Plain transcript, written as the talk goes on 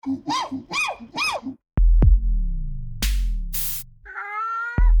What's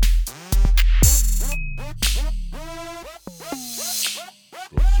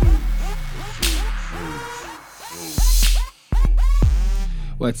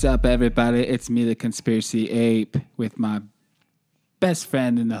up, everybody? It's me, the Conspiracy Ape, with my best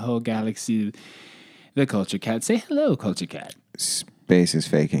friend in the whole galaxy, the Culture Cat. Say hello, Culture Cat. Space is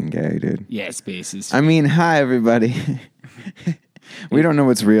faking gay, dude. Yeah, space is... I mean, hi, everybody. We don't know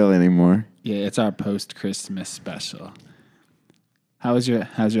what's real anymore. Yeah, it's our post-Christmas special. How's your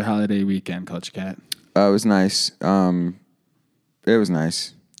holiday weekend, Culture Cat? It was nice. It was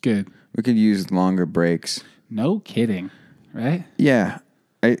nice. Good. We could use longer breaks. No kidding, right? Yeah.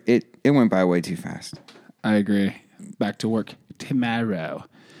 It went by way too fast. I agree. Back to work tomorrow.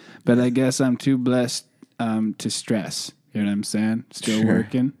 But I guess I'm too blessed to stress. You know what I'm saying? Still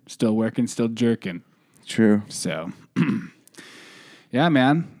working, still jerking. True. So, yeah,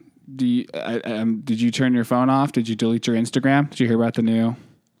 man. Did you turn your phone off? Did you delete your Instagram? Did you hear about the new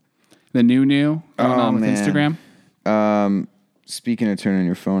going on with Instagram? Speaking of turning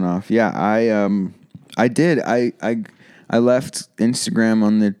your phone off, yeah, I did. I left Instagram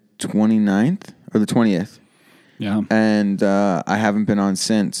on the 29th or the 20th. Yeah. And I haven't been on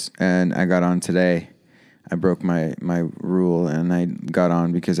since, and I got on today. I broke my rule, and I got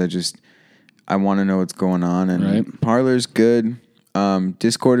on because I want to know what's going on. And right. Parler's good.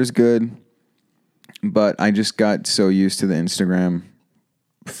 Discord is good. But I just got so used to the Instagram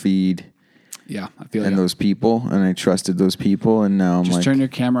feed. Yeah, I feel and those people, and I trusted those people, and now I'm just turn your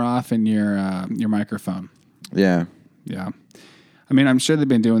camera off and your microphone. Yeah. Yeah. I mean, I'm sure they've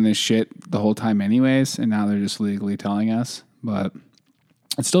been doing this shit the whole time anyways, and now they're just legally telling us. But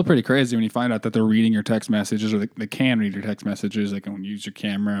it's still pretty crazy when you find out that they're reading your text messages, or they can read your text messages. They can use your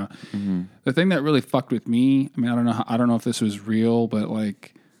camera. Mm-hmm. The thing that really fucked with me, I mean, I don't know if this was real, but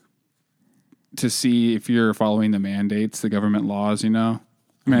like to see if you're following the mandates, the government laws, you know?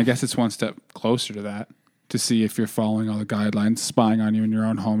 I mean, I guess it's one step closer to that, to see if you're following all the guidelines, spying on you in your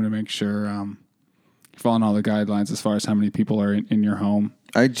own home to make sure you're following all the guidelines as far as how many people are in your home.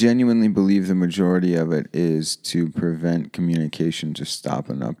 I genuinely believe the majority of it is to prevent communication, to stop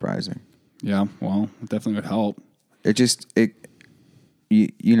an uprising. Yeah, well, it definitely would help. They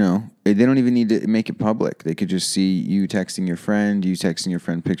don't even need to make it public. They could just see you texting your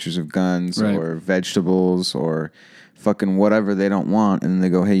friend pictures of guns right. or vegetables or fucking whatever they don't want, and then they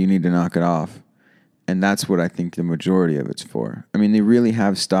go, hey, you need to knock it off. And that's what I think the majority of it's for. I mean, they really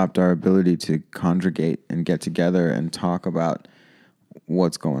have stopped our ability to congregate and get together and talk about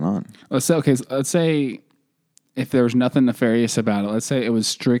what's going on. Let's say if there was nothing nefarious about it, let's say it was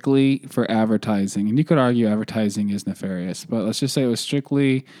strictly for advertising. And you could argue advertising is nefarious, but let's just say it was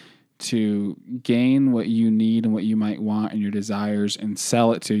strictly to gain what you need and what you might want and your desires and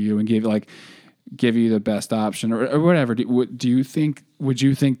sell it to you and give you the best option or whatever. Would you think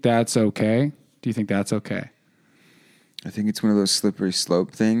that's okay? Do you think that's okay? I think it's one of those slippery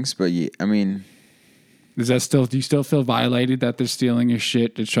slope things, but I mean, do you still feel violated that they're stealing your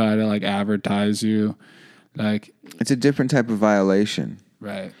shit to try to like advertise you? Like, it's a different type of violation.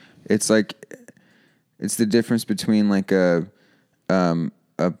 Right. It's the difference between like a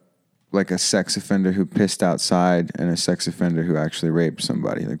sex offender who pissed outside and a sex offender who actually raped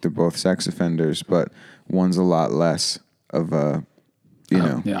somebody. Like, they're both sex offenders, but one's a lot less of a,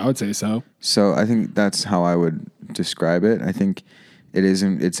 know. Yeah, I would say so. So I think that's how I would describe it. I think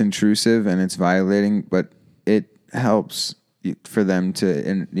it's intrusive and it's violating, but it helps for them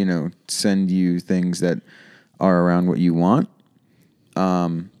to, send you things that are around what you want.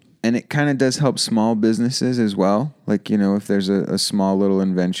 And it kind of does help small businesses as well. Like, if there's a small little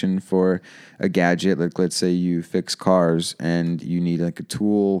invention for a gadget, like let's say you fix cars and you need like a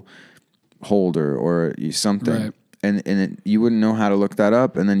tool holder or something. Right. And you wouldn't know how to look that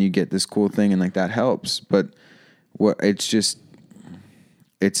up, and then you get this cool thing, and like that helps. But it's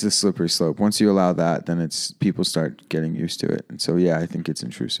a slippery slope. Once you allow that, then people start getting used to it. And so, yeah, I think it's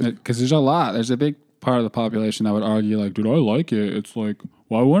intrusive. Because there's a big part of the population that would argue, like, dude, I like it. It's like,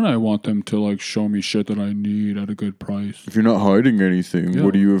 why wouldn't I want them to like show me shit that I need at a good price? If you're not hiding anything, yeah.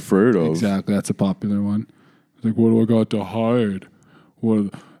 What are you afraid of? Exactly, that's a popular one. It's like, what do I got to hide?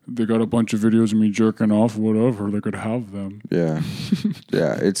 They got a bunch of videos of me jerking off, whatever. They could have them. Yeah,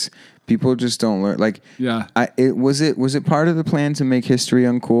 yeah. It's people just don't learn. Like, yeah. Was it part of the plan to make history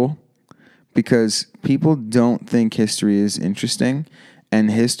uncool? Because people don't think history is interesting, and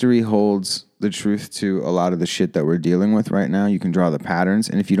history holds the truth to a lot of the shit that we're dealing with right now. You can draw the patterns,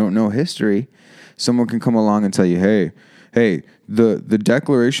 and if you don't know history, someone can come along and tell you, hey, the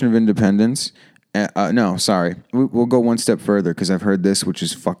Declaration of Independence No, sorry. We'll go one step further because I've heard this, which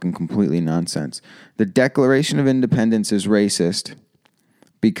is fucking completely nonsense. The Declaration of Independence is racist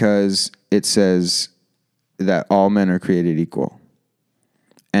because it says that all men are created equal.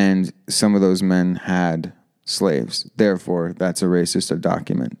 And some of those men had slaves. Therefore, that's a racist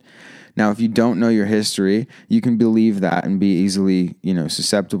document. Now, if you don't know your history, you can believe that and be easily,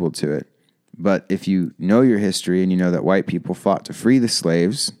 susceptible to it. But if you know your history and you know that white people fought to free the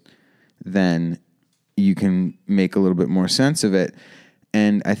slaves, then you can make a little bit more sense of it.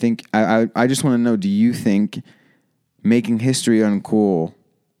 And I think, I just want to know, do you think making history uncool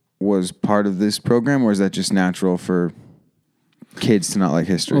was part of this program, or is that just natural for kids to not like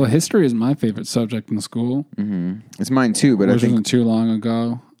history? Well, history is my favorite subject in school. Mm-hmm. It's mine too, but which I think... wasn't too long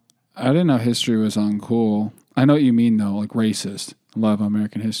ago. I didn't know history was uncool. I know what you mean, though, like racist. A lot of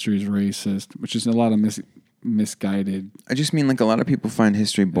American history is racist, which is a lot of misguided. I just mean, like, a lot of people find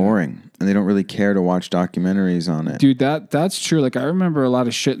history boring, and they don't really care to watch documentaries on it. Dude, that's true. Like, I remember a lot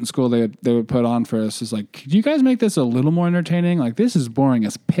of shit in school they would put on for us. Is like, could you guys make this a little more entertaining? Like, this is boring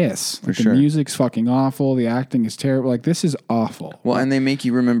as piss. Like, the music's fucking awful. The acting is terrible. Like, this is awful. Well, and they make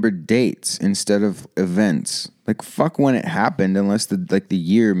you remember dates instead of events. Like, fuck when it happened, unless the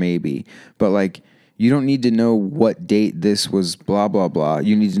year maybe. But, like, you don't need to know what date this was blah, blah, blah.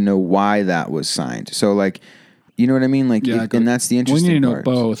 You need to know why that was signed. So, like, you know what I mean? Like, and that's the interesting part. We need to know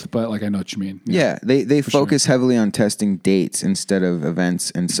both, but, like, I know what you mean. Yeah, they focus heavily on testing dates instead of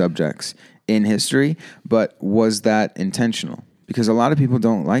events and subjects in history. But was that intentional? Because a lot of people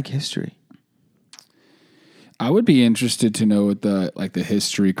don't like history. I would be interested to know what the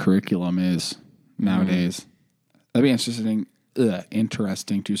history curriculum is nowadays. That'd be interesting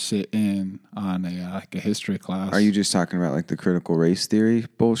to sit in on a history class. Are you just talking about like the critical race theory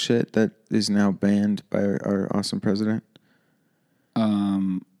bullshit that is now banned by our awesome president?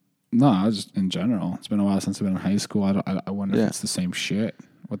 No, just in general. It's been a while since I've been in high school. I wonder if it's the same shit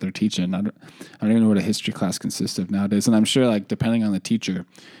what they're teaching. I don't even know what a history class consists of nowadays. And I'm sure, like, depending on the teacher,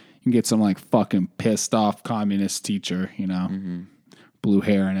 you can get some like fucking pissed off communist teacher, blue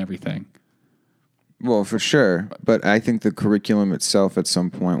hair and everything. Well, for sure, but I think the curriculum itself at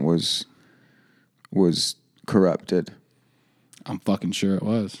some point was corrupted. I'm fucking sure it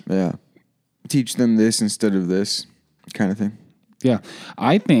was. Yeah. Teach them this instead of this kind of thing. Yeah.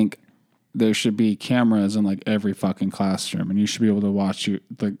 I think there should be cameras in like every fucking classroom, and you should be able to watch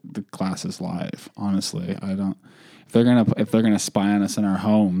the classes live. Honestly, I don't. If they're gonna spy on us in our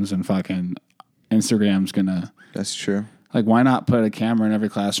homes and fucking Instagram's gonna. That's true. Like, why not put a camera in every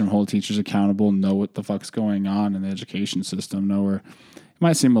classroom, hold teachers accountable, know what the fuck's going on in the education system, know where... It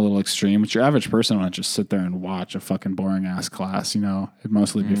might seem a little extreme, but your average person won't just sit there and watch a fucking boring-ass class, It'd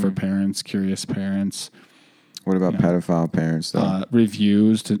mostly be for parents, curious parents. What about pedophile parents, though?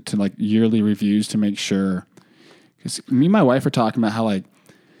 Reviews, to like, yearly reviews to make sure... Because me and my wife are talking about how, like,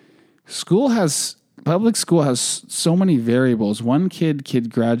 public school has so many variables. One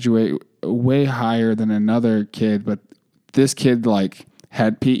kid graduate way higher than another kid, but... This kid, like,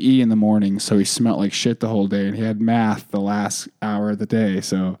 had PE in the morning, so he smelled like shit the whole day, and he had math the last hour of the day,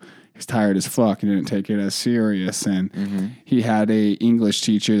 so he was tired as fuck and didn't take it as serious, and he had a English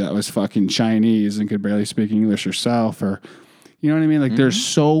teacher that was fucking Chinese and could barely speak English herself, or, you know what I mean? Like, there's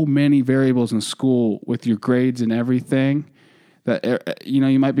so many variables in school with your grades and everything that,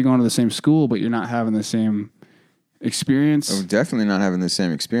 you might be going to the same school, but you're not having the same... experience. Oh, definitely not having the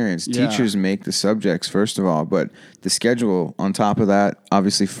same experience. Yeah. Teachers make the subjects, first of all, but the schedule on top of that,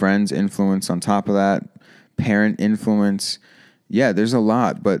 obviously friends influence on top of that, parent influence. Yeah, there's a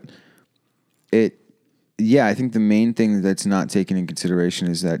lot, but I think the main thing that's not taken in consideration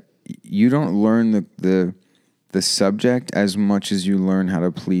is that you don't learn the subject as much as you learn how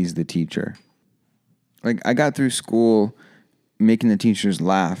to please the teacher. Like, I got through school making the teachers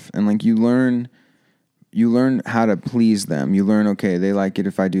laugh, and like you learn how to please them. You learn, okay, they like it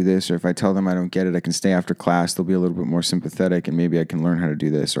if I do this, or if I tell them I don't get it, I can stay after class. They'll be a little bit more sympathetic, and maybe I can learn how to do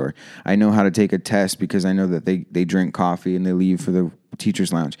this. Or I know how to take a test because I know that they drink coffee and they leave for the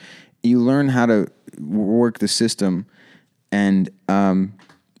teacher's lounge. You learn how to work the system, and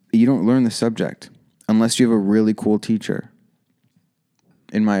you don't learn the subject unless you have a really cool teacher,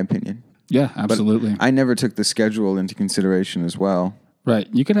 in my opinion. Yeah, absolutely. But I never took the schedule into consideration as well. Right.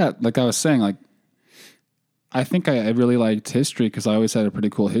 You could have, like I was saying, like, I think I really liked history because I always had a pretty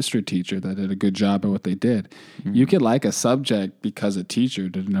cool history teacher that did a good job at what they did. Mm-hmm. You could like a subject because a teacher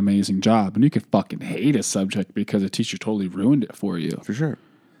did an amazing job, and you could fucking hate a subject because a teacher totally ruined it for you. For sure.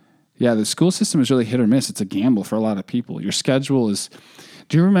 Yeah, the school system is really hit or miss. It's a gamble for a lot of people. Your schedule is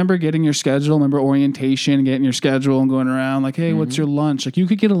Do you remember getting your schedule? Remember orientation, getting your schedule and going around like, hey, what's your lunch? Like you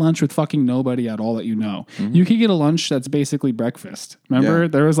could get a lunch with fucking nobody at all that you know. You could get a lunch that's basically breakfast. Remember?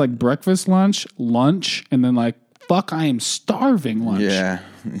 There was like breakfast, lunch, and then like, fuck, I am starving lunch. Yeah.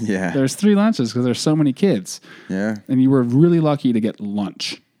 There's 3 lunches because there's so many kids. Yeah. And you were really lucky to get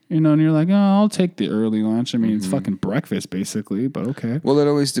lunch. You know, and you're like, oh, I'll take the early lunch. I mean, it's fucking breakfast basically, but okay. Well, it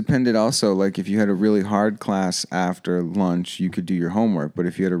always depended also, like if you had a really hard class after lunch, you could do your homework. But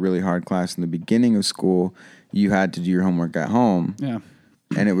if you had a really hard class in the beginning of school, you had to do your homework at home. Yeah.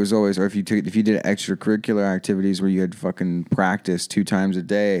 And it was always, or if you did extracurricular activities where you had to fucking practice 2 times a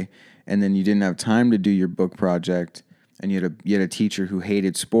day, and then you didn't have time to do your book project, and you had a teacher who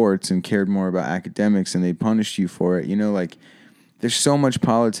hated sports and cared more about academics, and they punished you for it. You know, like there's so much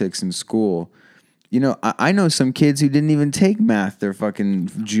politics in school. You know, I know some kids who didn't even take math their fucking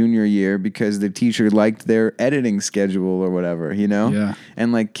junior year because the teacher liked their editing schedule or whatever, you know? Yeah.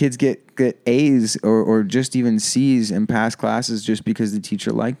 And like kids get A's or just even C's and pass classes just because the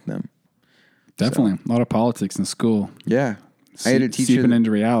teacher liked them. Definitely. A lot of politics in school. Yeah. I had a teacher seeping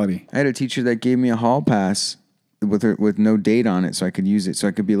into reality. I had a teacher that gave me a hall pass with no date on it so I could use it so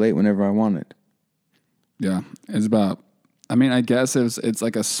I could be late whenever I wanted. Yeah. It's about, I mean, I guess it's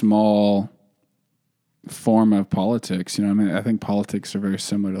like a small form of politics, you know what I mean? I think politics are very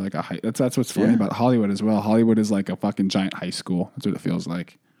similar to like that's what's funny about Hollywood as well. Hollywood is like a fucking giant high school. That's what it feels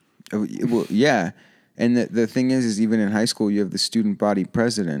like. Well, yeah. And the thing is even in high school you have the student body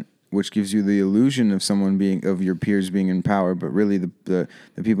president, which gives you the illusion of of your peers being in power, but really the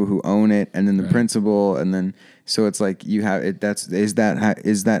people who own it, and then the principal, and then so it's like you have it. Is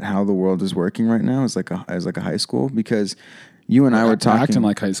that how the world is working right now? As like a high school, because you and I were talking acting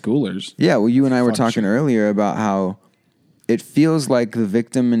like high schoolers. Yeah, well, you and I were talking earlier about how it feels like the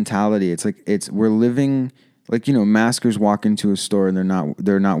victim mentality. It's like we're living. Like, you know, maskers walk into a store and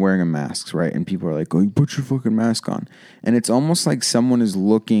they're not wearing a mask, right? And people are like, "Oh, put your fucking mask on." And it's almost like someone is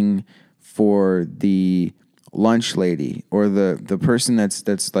looking for the lunch lady or the person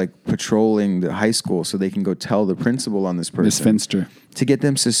that's like patrolling the high school so they can go tell the principal on this person. Miss Finster. To get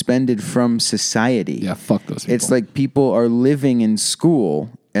them suspended from society. Yeah, fuck those people. It's like people are living in school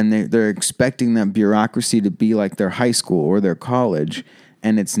and they're expecting that bureaucracy to be like their high school or their college.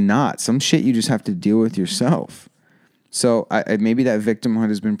 And it's not. Some shit you just have to deal with yourself. So maybe that victimhood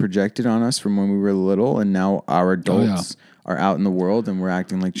has been projected on us from when we were little, and now our adults are out in the world and we're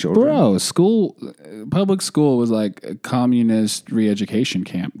acting like children. Bro, public school was like a communist re-education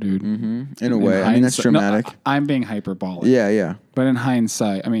camp, dude. Mm-hmm. In a way. I mean, that's dramatic. No, I'm being hyperbolic. Yeah. But in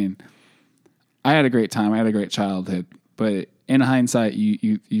hindsight, I mean, I had a great time. I had a great childhood. But in hindsight,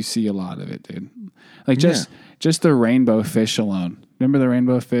 you see a lot of it, dude. Like just the rainbow fish alone. Remember the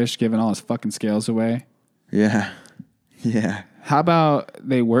rainbow fish giving all his fucking scales away? Yeah. How about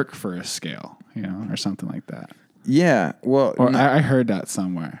they work for a scale, you know, or something like that? Yeah. Well, I heard that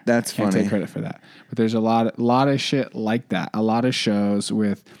somewhere. That's Can't funny. take credit for that. But there's a lot of shit like that. A lot of shows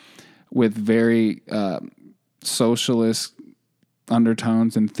with very socialist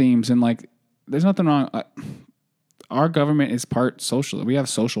undertones and themes, and like, there's nothing wrong. Our government is part social. We have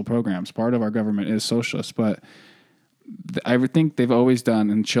social programs. Part of our government is socialist, but I think they've always done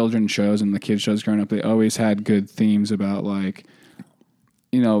in children's shows and the kids shows growing up, they always had good themes about, like,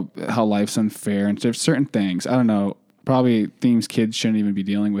 you know, how life's unfair and there's certain things. I don't know, probably themes kids shouldn't even be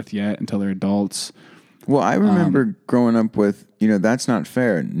dealing with yet until they're adults. Well, I remember growing up with, you know, that's not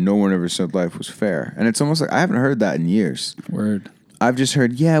fair. No one ever said life was fair. And it's almost like I haven't heard that in years. Word. I've just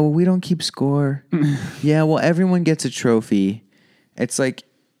heard, yeah, well, we don't keep score. Yeah, well, everyone gets a trophy. It's like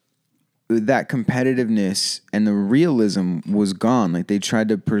that competitiveness and the realism was gone. Like they tried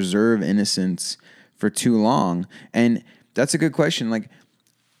to preserve innocence for too long. And that's a good question. Like,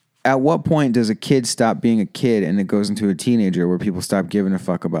 at what point does a kid stop being a kid and it goes into a teenager where people stop giving a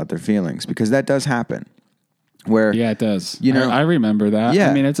fuck about their feelings? Because that does happen. Where it does. You know, I remember that.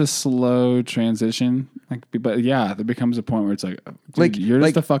 Yeah. I mean, it's a slow transition. Like, but yeah, there becomes a point where it's like, you're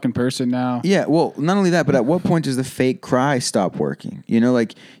just a fucking person now. Yeah. Well, not only that, but at what point does the fake cry stop working? You know,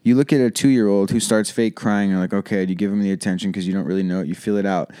 like you look at a 2-year-old who starts fake crying. You're like, okay, you give him the attention because you don't really know it. You feel it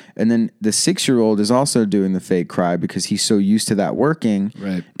out. And then the 6-year-old is also doing the fake cry because he's so used to that working.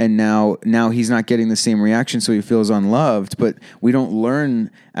 Right. And now he's not getting the same reaction. So he feels unloved, but we don't learn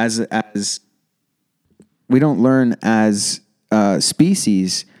as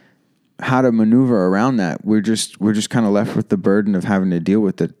species how to maneuver around that. We're just kind of left with the burden of having to deal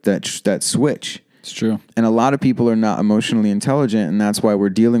with that switch. It's true. And a lot of people are not emotionally intelligent, and that's why we're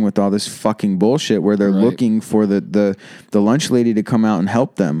dealing with all this fucking bullshit where they're looking for the lunch lady to come out and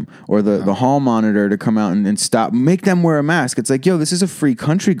help them, or the hall monitor to come out and stop, make them wear a mask. It's like, yo, this is a free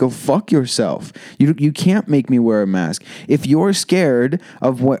country. Go fuck yourself. You can't make me wear a mask. If you're scared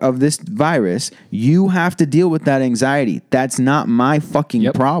of this virus, you have to deal with that anxiety. That's not my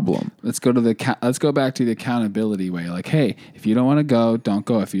fucking problem. Let's go back to the accountability way. Like, hey, if you don't want to go, don't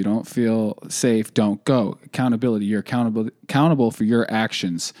go. If you don't feel safe, don't go. Accountability. You're accountable for your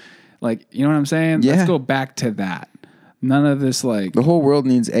actions. Like, you know what I'm saying? Yeah. Let's go back to that. None of this, like, the whole world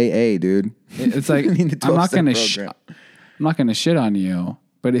needs AA, dude. It's like, I'm not going to shit on you,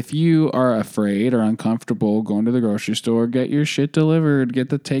 but if you are afraid or uncomfortable going to the grocery store, get your shit delivered, get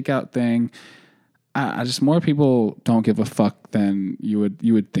the takeout thing. I just, more people don't give a fuck than you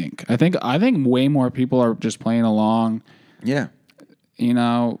would think. I think way more people are just playing along. Yeah.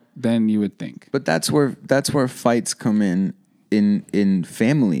 Than you would think. But that's where fights come in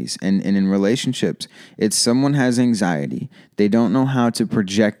families and in relationships. It's someone has anxiety. They don't know how to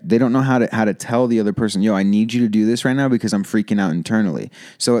project. They don't know how to tell the other person, yo, I need you to do this right now because I'm freaking out internally.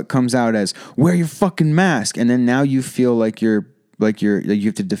 So it comes out as, wear your fucking mask. And then now you feel like you have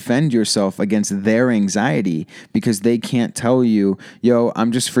to defend yourself against their anxiety because they can't tell you, yo,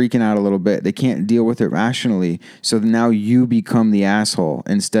 I'm just freaking out a little bit. They can't deal with it rationally. So now you become the asshole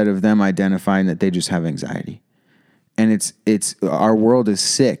instead of them identifying that they just have anxiety. And it's our world is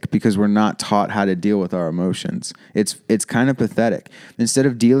sick because we're not taught how to deal with our emotions. It's kind of pathetic. Instead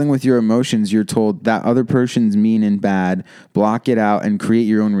of dealing with your emotions, you're told that other person's mean and bad, block it out and create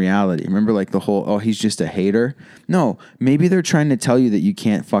your own reality. Remember, like the whole, oh, he's just a hater? No, maybe they're trying to tell you that you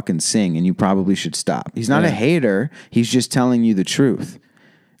can't fucking sing and you probably should stop. He's not a hater. He's just telling you the truth.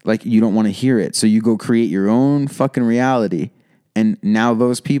 Like, you don't want to hear it. So you go create your own fucking reality. And now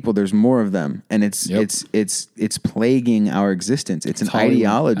those people, there's more of them, and it's plaguing our existence. It's an Hollywood.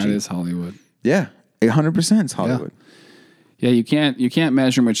 Ideology. That is Hollywood. Yeah, 100% is Hollywood. Yeah, you can't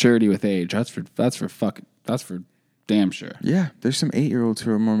measure maturity with age. That's for damn sure. Yeah, there's some 8-year-olds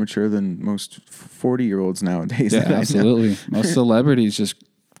who are more mature than most 40-year-olds nowadays. Yeah, absolutely. Most celebrities just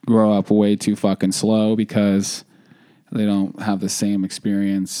grow up way too fucking slow because they don't have the same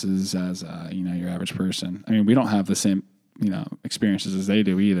experiences as your average person. I mean, we don't have the same experiences as they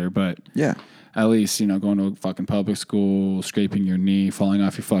do either, but yeah, at least, going to a fucking public school, scraping your knee, falling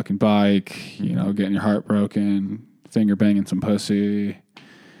off your fucking bike, getting your heart broken, finger banging some pussy,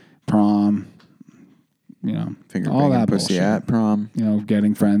 prom, finger all banging that pussy bullshit. at prom,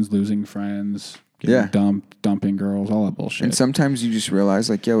 getting friends, losing friends, getting dumping girls, all that bullshit. And sometimes you just realize,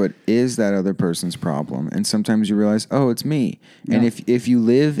 like, yo, it is that other person's problem. And sometimes you realize, oh, it's me. Yeah. And if you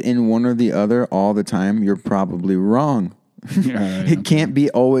live in one or the other all the time, you're probably wrong. It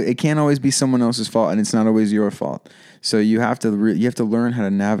can't always be someone else's fault, and it's not always your fault. So you have to learn how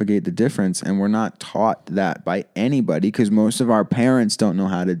to navigate the difference, and we're not taught that by anybody because most of our parents don't know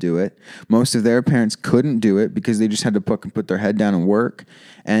how to do it. Most of their parents couldn't do it because they just had to put their head down and work.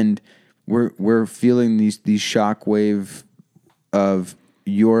 And we're feeling these shockwave of,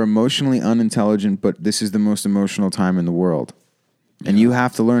 you're emotionally unintelligent, but this is the most emotional time in the world. And you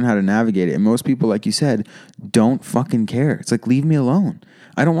have to learn how to navigate it. And most people, like you said, don't fucking care. It's like, leave me alone.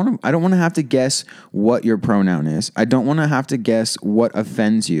 I don't want to have to guess what your pronoun is. I don't want to have to guess what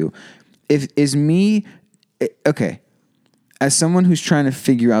offends you. As someone who's trying to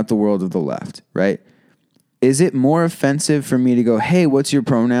figure out the world of the left, right? Is it more offensive for me to go, hey, what's your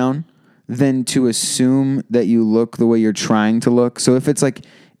pronoun, than to assume that you look the way you're trying to look? So if it's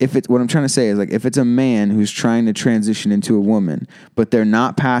what I'm trying to say is, like, if it's a man who's trying to transition into a woman, but they're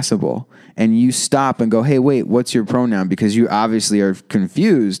not passable, and you stop and go, hey, wait, what's your pronoun? Because you obviously are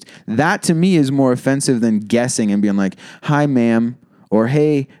confused. That to me is more offensive than guessing and being like, hi, ma'am, or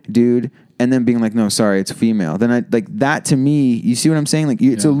hey, dude, and then being like, no, sorry, it's female. Then that to me, you see what I'm saying? Like,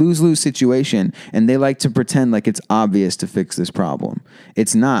 it's a lose-lose situation, and they like to pretend like it's obvious to fix this problem.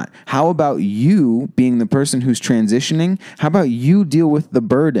 It's not. How about you being the person who's transitioning? How about you deal with the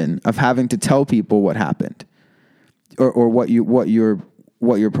burden of having to tell people what happened, or what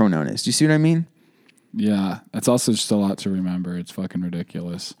your pronoun is? Do you see what I mean? Yeah, it's also just a lot to remember. It's fucking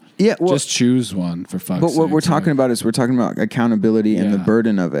ridiculous. Yeah, well, just choose one for fuck's sake. But what we're talking about is accountability and the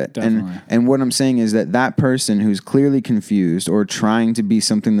burden of it. Definitely. And what I'm saying is that person who's clearly confused or trying to be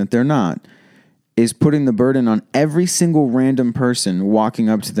something that they're not is putting the burden on every single random person walking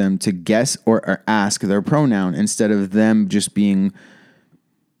up to them to guess or ask their pronoun, instead of them just being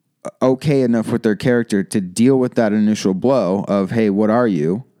okay enough with their character to deal with that initial blow of, hey, what are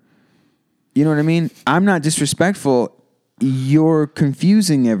you? You know what I mean? I'm not disrespectful. You're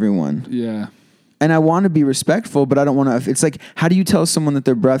confusing everyone. Yeah. And I want to be respectful, but I don't want to. It's like, how do you tell someone that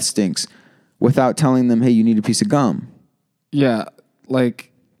their breath stinks without telling them, hey, you need a piece of gum? Yeah.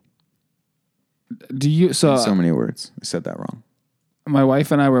 Like, do you, So many words. I said that wrong. My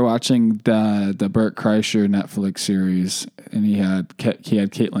wife and I were watching the Bert Kreischer Netflix series, and he had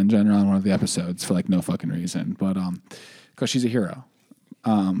Caitlyn Jenner on one of the episodes for like no fucking reason, but because she's a hero.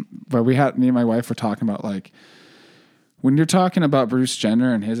 But me and my wife were talking about like, when you're talking about Bruce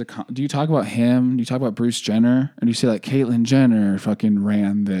Jenner and do you talk about him? Do you talk about Bruce Jenner? Or do you say like Caitlyn Jenner fucking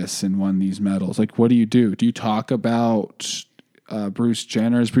ran this and won these medals? Like, what do you do? Do you talk about Bruce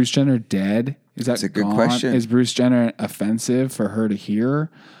Jenner? Is Bruce Jenner dead? That's a good question. Is Bruce Jenner offensive for her to hear?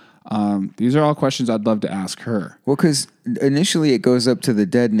 These are all questions I'd love to ask her. Well, because initially it goes up to the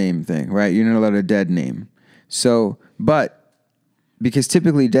dead name thing, right? You're not allowed a dead name. So, but because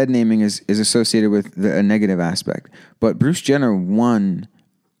typically dead naming is associated with a negative aspect. But Bruce Jenner won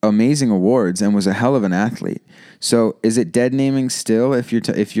amazing awards and was a hell of an athlete. So is it dead naming still if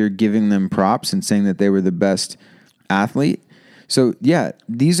you're giving them props and saying that they were the best athlete? So yeah,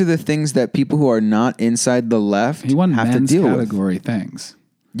 these are the things that people who are not inside the left he won have men's to deal category with. things.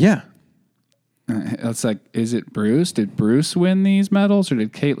 Yeah. It's like, is it Bruce? Did Bruce win these medals, or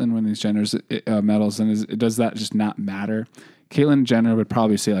did Caitlyn win these Jenner's medals? And does that just not matter? Caitlyn Jenner would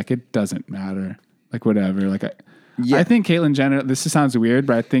probably say like, it doesn't matter, like whatever. Like I think Caitlyn Jenner. This sounds weird,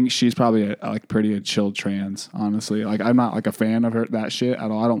 but I think she's probably pretty a chill trans. Honestly, like I'm not like a fan of that shit at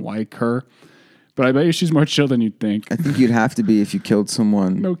all. I don't like her. But I bet you she's more chill than you'd think. I think you'd have to be if you killed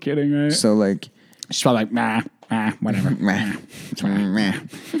someone. No kidding, right? So like, she's probably like, whatever.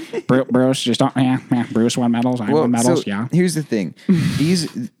 Bruce, just don't, Bruce won medals, I won medals, yeah. Here's the thing.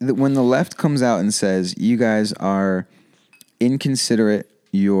 When the left comes out and says, you guys are inconsiderate,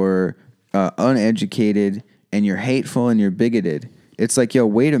 you're uneducated, and you're hateful and you're bigoted, it's like, yo,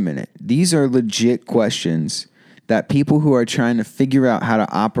 wait a minute. These are legit questions that people who are trying to figure out how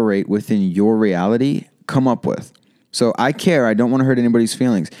to operate within your reality come up with. So I care. I don't want to hurt anybody's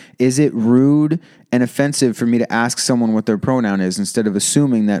feelings. Is it rude and offensive for me to ask someone what their pronoun is instead of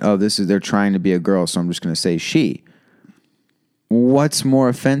assuming that, they're trying to be a girl, so I'm just going to say she? What's more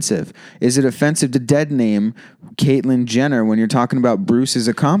offensive? Is it offensive to dead name Caitlyn Jenner when you're talking about Bruce's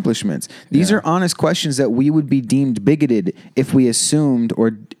accomplishments? These are honest questions that we would be deemed bigoted if we assumed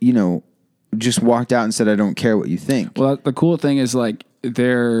or, just walked out and said, I don't care what you think. Well, the cool thing is like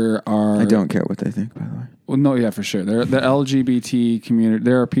there are... I don't care what they think, by the way. Well, no, yeah, for sure. The LGBT community,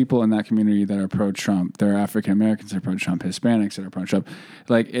 there are people in that community that are pro-Trump. There are African Americans that are pro-Trump, Hispanics that are pro-Trump.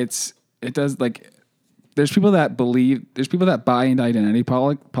 Like there's people that buy into identity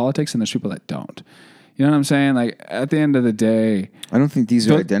politics, and there's people that don't. You know what I'm saying? Like at the end of the day, I don't think these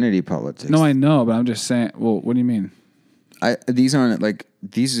are identity politics. No, I know, but I'm just saying. Well, what do you mean? These aren't like,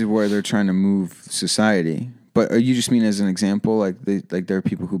 these are where they're trying to move society. But you just mean as an example, like there are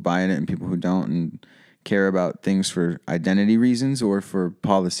people who buy in it and people who don't, and care about things for identity reasons or for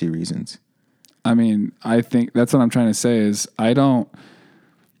policy reasons? I mean, I think that's what I'm trying to say is I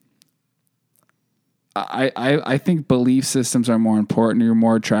think belief systems are more important. You're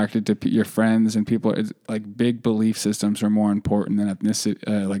more attracted to your friends and people. It's like big belief systems are more important than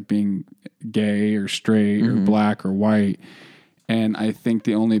ethnicity, like being gay or straight or black or white. And I think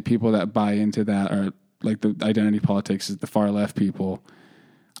the only people that buy into that are like the identity politics is the far left people.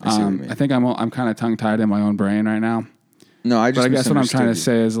 I think I'm kind of tongue tied in my own brain right now. No, I guess what I'm trying to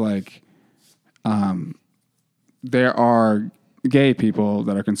say is like, there are gay people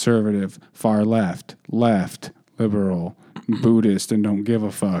that are conservative, far left, liberal, Buddhist, and don't give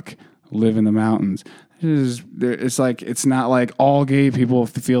a fuck, live in the mountains. It's like, it's not like all gay people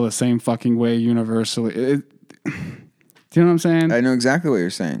feel the same fucking way universally. Do you know what I'm saying? I know exactly what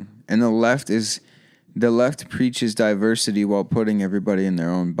you're saying. And the left preaches diversity while putting everybody in their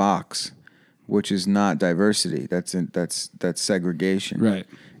own box, which is not diversity. That's segregation. Right.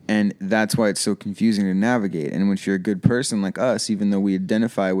 And that's why it's so confusing to navigate. And if you're a good person like us, even though we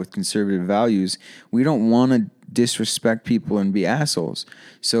identify with conservative values, we don't want to disrespect people and be assholes.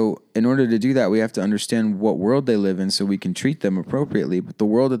 So in order to do that, we have to understand what world they live in so we can treat them appropriately. But the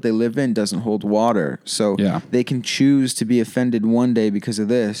world that they live in doesn't hold water. So they can choose to be offended one day because of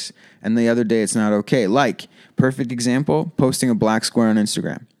this, and the other day it's not okay. Like, perfect example, posting a black square on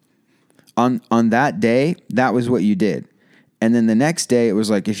Instagram. On that day, that was what you did. And then the next day, it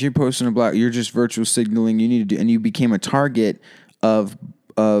was like, if you're posting a black, you're just virtual signaling. You need to do, and you became a target of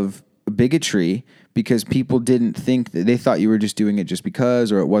bigotry because people didn't think that, they thought you were just doing it just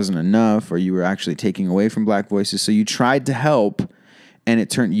because, or it wasn't enough, or you were actually taking away from black voices. So you tried to help,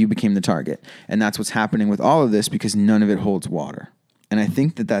 and you became the target. And that's what's happening with all of this because none of it holds water. And I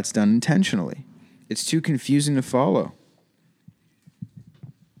think that that's done intentionally. It's too confusing to follow.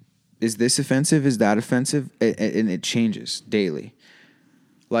 Is this offensive? Is that offensive? And it changes daily.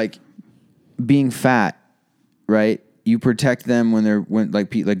 Like being fat, right? You protect them when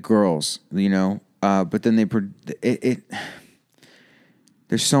like girls, you know. But then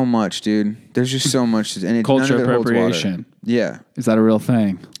there's so much, dude. There's just so much, and none Culture of it holds water. appropriation. Yeah, Is that a real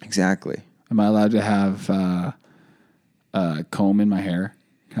thing? exactly. Am I allowed to have a comb in my hair?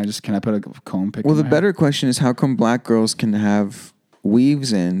 Can I put a comb pick? Well, in the my better question is, how come black girls can have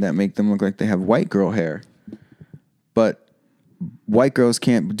weaves in that make them look like they have white girl hair, but white girls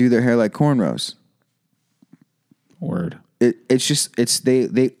can't do their hair like cornrows? Word.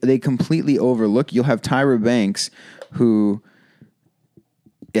 They completely overlook. You'll have Tyra Banks, who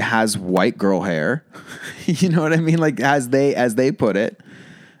it has white girl hair. You know what I mean? Like as they put it,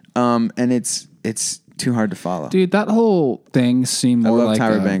 and it's too hard to follow. Dude, that whole thing seemed more like... I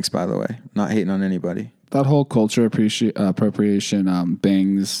love Tyra Banks, by the way. Not hating on anybody. That whole culture appropriation,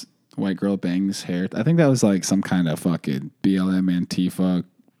 bangs, white girl bangs hair. I think that was like some kind of fucking BLM Antifa,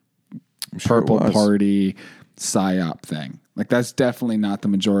 purple party, psyop thing. Like that's definitely not the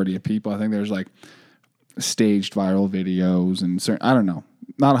majority of people. I think there's like staged viral videos and certain... I don't know.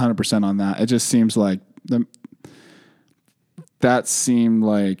 Not 100% on that. It just seems like... That seemed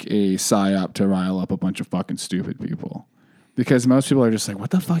like a psyop to rile up a bunch of fucking stupid people. Because most people are just like,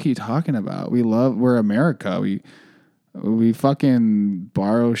 what the fuck are you talking about? We're America. We fucking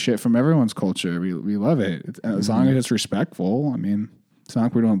borrow shit from everyone's culture. We love it. As long as it's respectful. I mean, it's not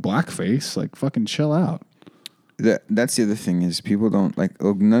like we're doing blackface. Like, fucking chill out. That's the other thing is people don't like,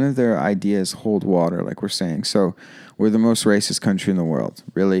 none of their ideas hold water, like we're saying. So we're the most racist country in the world.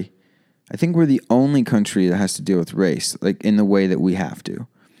 Really? I think we're the only country that has to deal with race, like in the way that we have to.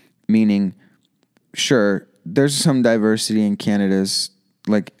 Meaning, sure, there's some diversity in Canada's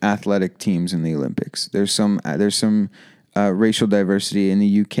like athletic teams in the Olympics. There's some racial diversity in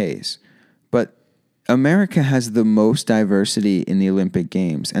the UK's, but America has the most diversity in the Olympic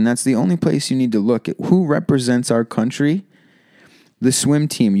Games, and that's the only place you need to look at who represents our country. The swim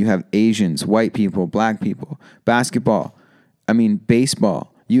team, you have Asians, white people, black people. Basketball, baseball.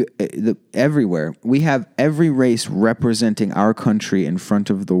 Everywhere we have every race representing our country in front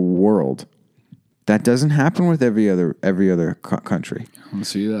of the world. That doesn't happen with every other country. I don't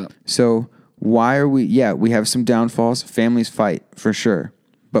see that. So why are we? Yeah, we have some downfalls. Families fight for sure,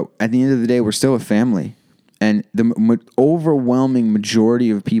 but at the end of the day, we're still a family, and the overwhelming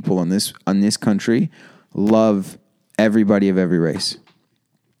majority of people on this country love everybody of every race,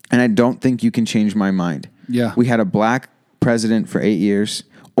 and I don't think you can change my mind. Yeah, we had a black president for 8 years.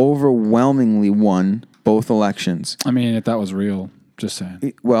 Overwhelmingly won both elections. I mean, if that was real, just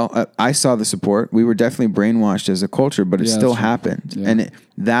saying. Well, I saw the support. We were definitely brainwashed as a culture, but it still happened. Yeah. And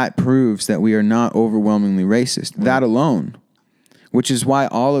that proves that we are not overwhelmingly racist. Right. That alone. Which is why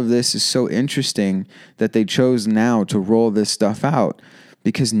all of this is so interesting that they chose now to roll this stuff out,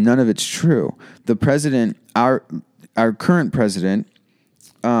 because none of it's true. The president, our current president,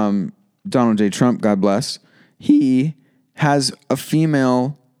 Donald J. Trump, God bless, he has a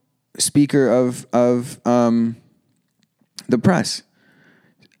female speaker of the press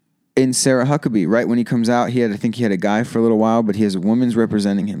in Sarah Huckabee. Right when he comes out, I think he had a guy for a little while, but he has a woman's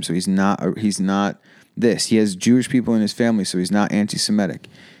representing him, so he's not this. He has Jewish people in his family, so he's not anti-Semitic.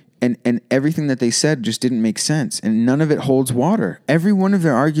 And everything that they said just didn't make sense, and none of it holds water. Every one of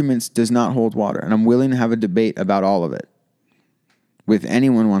their arguments does not hold water, and I'm willing to have a debate about all of it with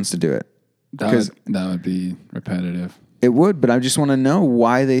anyone who wants to do it. That would be repetitive. It would, but I just want to know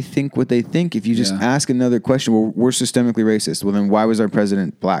why they think what they think. If you just ask another question, well, we're systemically racist. Well, then why was our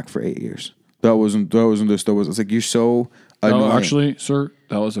president black for 8 years? That wasn't this. It's like, you're so annoying. No, actually, sir,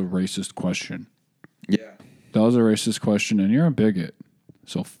 that was a racist question. Yeah. That was a racist question, and you're a bigot.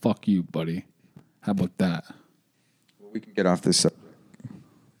 So fuck you, buddy. How about that? Well, we can get off this subject.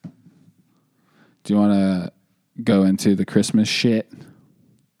 Do you want to go into the Christmas shit?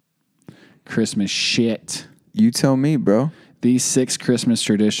 Christmas shit. You tell me, bro. These 6 Christmas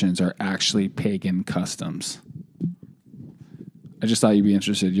traditions are actually pagan customs. I just thought you'd be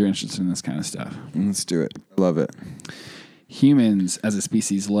interested. You're interested in this kind of stuff. Let's do it. I love it. Humans, as a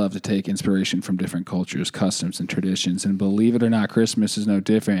species, love to take inspiration from different cultures, customs, and traditions. And believe it or not, Christmas is no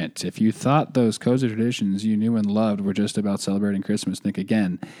different. If you thought those cozy traditions you knew and loved were just about celebrating Christmas, think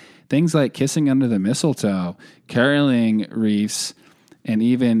again. Things like kissing under the mistletoe, caroling wreaths, and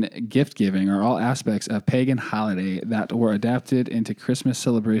even gift giving are all aspects of pagan holiday that were adapted into Christmas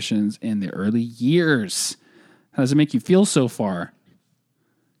celebrations in the early years. How does it make you feel so far?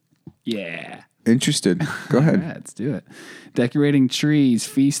 Yeah. Interested. Go ahead. All right, let's do it. Decorating trees,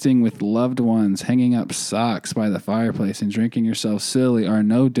 feasting with loved ones, hanging up socks by the fireplace, and drinking yourself silly are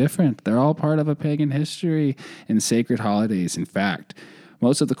no different. They're all part of a pagan history and sacred holidays. In fact,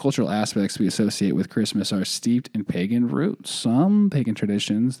 most of the cultural aspects we associate with Christmas are steeped in pagan roots. Some pagan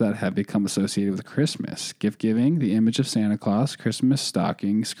traditions that have become associated with Christmas: gift giving, the image of Santa Claus, Christmas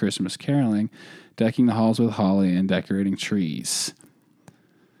stockings, Christmas caroling, decking the halls with holly, and decorating trees.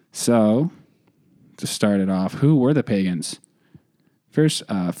 So, to start it off, who were the pagans? First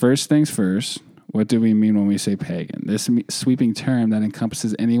things first, what do we mean when we say pagan? This sweeping term that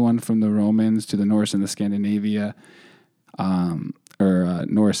encompasses anyone from the Romans to the Norse and the Scandinavia,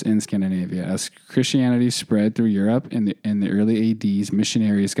 Norse in Scandinavia. As Christianity spread through Europe in the early ADs,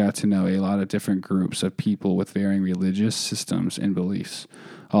 missionaries got to know a lot of different groups of people with varying religious systems and beliefs.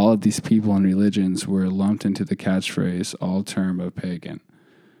 All of these people and religions were lumped into the catchphrase, all term of pagan.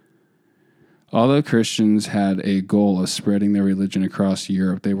 Although Christians had a goal of spreading their religion across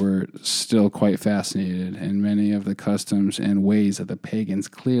Europe, they were still quite fascinated, and many of the customs and ways of the pagans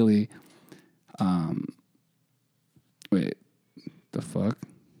clearly... wait, the fuck?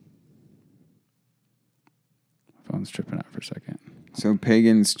 My phone's tripping out for a second. So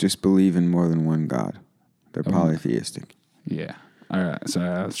pagans just believe in more than one god. They're polytheistic. Yeah. All right, so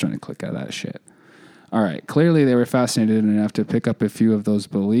I was trying to click out that shit. All right, clearly they were fascinated enough to pick up a few of those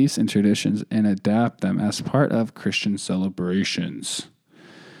beliefs and traditions and adapt them as part of Christian celebrations.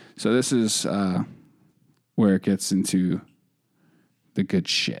 So this is where it gets into the good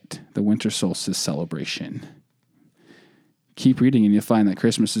shit, the winter solstice celebration. Keep reading and you'll find that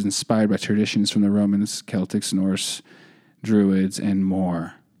Christmas is inspired by traditions from the Romans, Celtics, Norse, Druids, and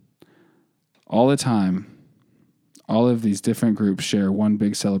more. All the time, all of these different groups share one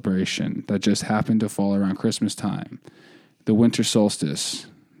big celebration that just happened to fall around Christmas time, the winter solstice.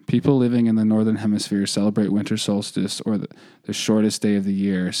 People living in the northern hemisphere celebrate winter solstice, or the shortest day of the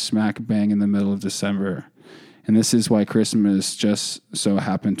year, smack bang in the middle of December. And this is why Christmas just so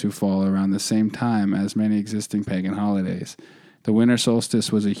happened to fall around the same time as many existing pagan holidays. The winter solstice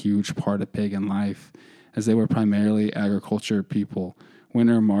was a huge part of pagan life, as they were primarily agriculture people.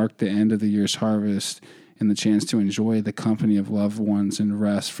 Winter marked the end of the year's harvest and the chance to enjoy the company of loved ones and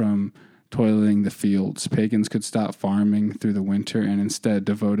rest from toiling the fields. Pagans could stop farming through the winter and instead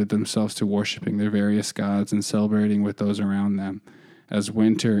devoted themselves to worshiping their various gods and celebrating with those around them. As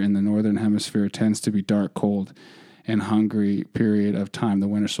winter in the northern hemisphere tends to be dark, cold, and hungry period of time, the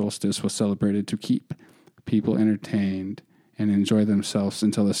winter solstice was celebrated to keep people entertained and enjoy themselves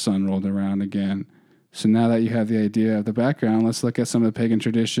until the sun rolled around again. So now that you have the idea of the background, let's look at some of the pagan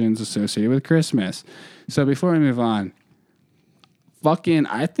traditions associated with Christmas. So before we move on,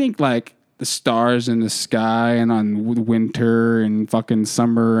 I think like the stars in the sky and on winter and fucking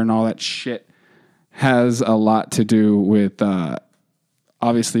summer and all that shit has a lot to do with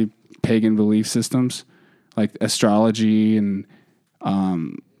obviously pagan belief systems like astrology and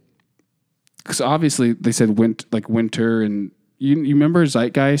because obviously they said winter and you remember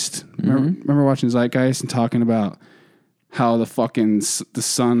Zeitgeist? Remember watching Zeitgeist and talking about how the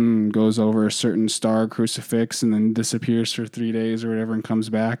sun goes over a certain star crucifix and then disappears for 3 days or whatever and comes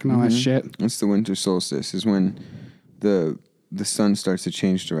back and all that shit? That's the winter solstice, is when the sun starts to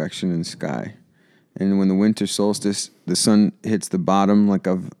change direction in the sky. And when the winter solstice, the sun hits the bottom like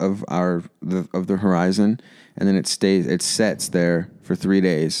of the horizon, and then it sets there for 3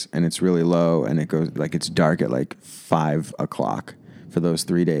 days, and it's really low, and it goes like it's dark at like 5 o'clock for those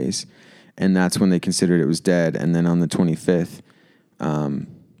 3 days, and that's when they considered it was dead. And then on the 25th,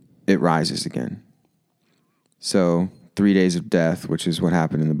 it rises again. So 3 days of death, which is what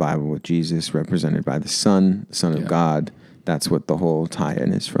happened in the Bible with Jesus, represented by the Son of God. That's what the whole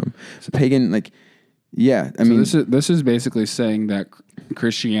tie-in is from. So pagan, like. Yeah, I mean, this is basically saying that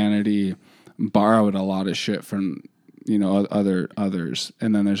Christianity borrowed a lot of shit from others,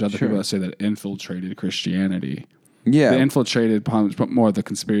 and then there's other people that say that infiltrated Christianity. Yeah, they infiltrated more of the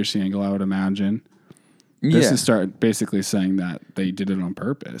conspiracy angle, I would imagine. This is basically saying that they did it on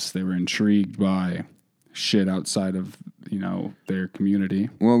purpose. They were intrigued by shit outside of their community.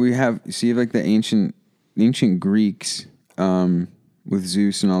 Well, we have like the ancient Greeks. With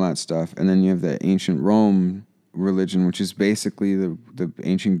Zeus and all that stuff. And then you have the ancient Rome religion, which is basically the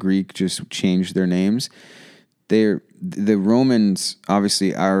ancient Greek just changed their names. The Romans,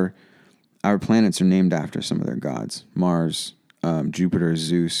 obviously, our planets are named after some of their gods. Mars, Jupiter,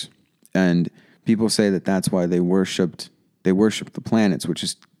 Zeus. And people say that that's why they worshipped the planets, which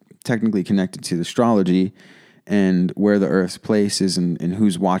is technically connected to astrology and where the Earth's place is and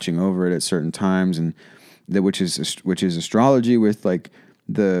who's watching over it at certain times, and which is astrology with like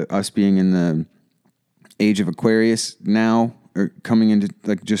us being in age of Aquarius now, or coming into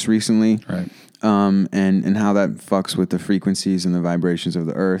like just recently. Right. And how that fucks with the frequencies and the vibrations of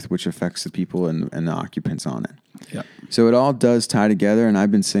the earth, which affects the people and the occupants on it. Yeah. So it all does tie together, and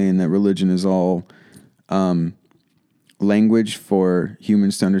I've been saying that religion is all language for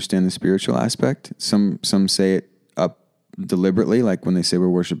humans to understand the spiritual aspect. Some say it up deliberately, like when they say we're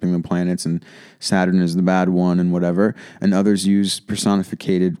worshiping the planets and Saturn is the bad one and whatever, and others use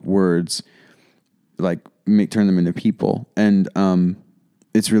personificated words, like turn them into people. And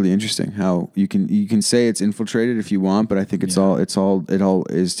it's really interesting how you can say it's infiltrated if you want, but I think it all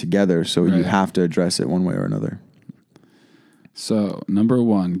is together. So you have to address it one way or another. So, number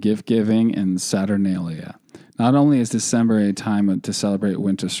 1, gift giving and Saturnalia. Not only is December a time to celebrate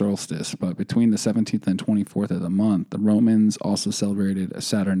winter solstice, but between the 17th and 24th of the month, the Romans also celebrated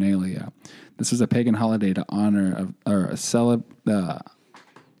Saturnalia. This was a pagan holiday to honor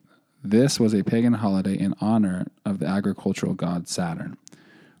This was a pagan holiday in honor of the agricultural god Saturn.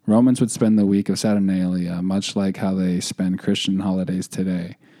 Romans would spend the week of Saturnalia much like how they spend Christian holidays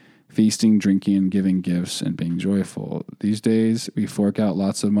today, feasting, drinking, giving gifts, and being joyful. These days, we fork out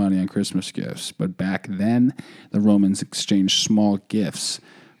lots of money on Christmas gifts, but back then, the Romans exchanged small gifts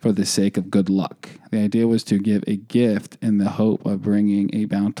for the sake of good luck. The idea was to give a gift in the hope of bringing a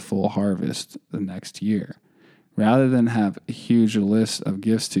bountiful harvest the next year. Rather than have a huge list of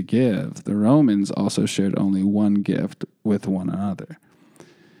gifts to give, the Romans also shared only one gift with one another.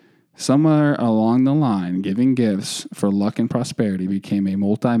 Somewhere along the line, giving gifts for luck and prosperity became a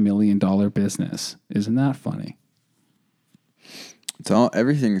multi-million-dollar business. Isn't that funny?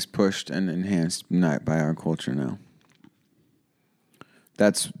 Everything is pushed and enhanced by our culture now.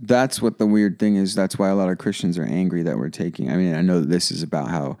 That's what the weird thing is. That's why a lot of Christians are angry that we're taking. I mean, I know that this is about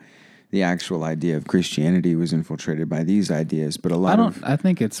how the actual idea of Christianity was infiltrated by these ideas, but I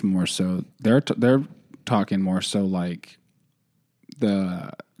think it's more so they're talking more so like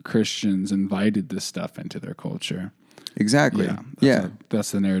the Christians invited this stuff into their culture. Exactly.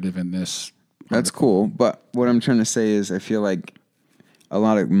 That's the narrative in this article. That's cool. But what I'm trying to say is I feel like a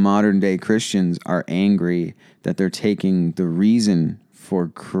lot of modern day Christians are angry that they're taking the reason for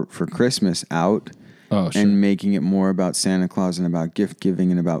Christmas out and making it more about Santa Claus and about gift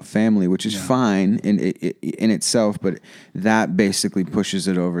giving and about family, which is fine in itself, but that basically pushes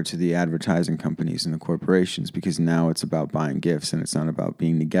it over to the advertising companies and the corporations, because now it's about buying gifts and it's not about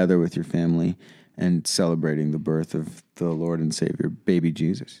being together with your family and celebrating the birth of the Lord and Savior, baby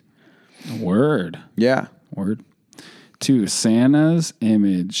Jesus. Word. Yeah. Word. 2, Santa's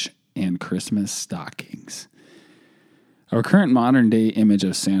image and Christmas stockings. Our current modern day image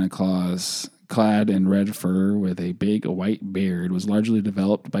of Santa Claus, clad in red fur with a big white beard, was largely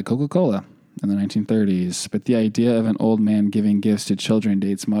developed by Coca-Cola in the 1930s. But the idea of an old man giving gifts to children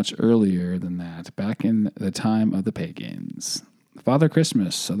dates much earlier than that, back in the time of the pagans. Father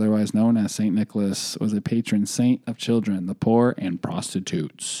Christmas, otherwise known as St. Nicholas, was a patron saint of children, the poor, and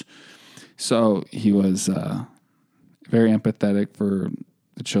prostitutes. So he was very empathetic for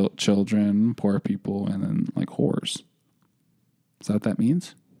the children, poor people, and then like whores. Is that what that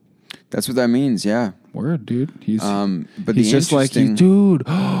means? That's what that means, yeah. Word, dude. He's he's just like you, dude.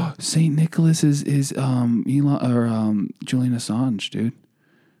 Saint Nicholas is Elon or Julian Assange, dude.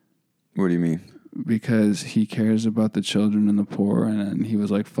 What do you mean? Because he cares about the children and the poor, and he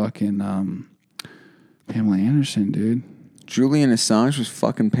was like fucking Pamela Anderson, dude. Julian Assange was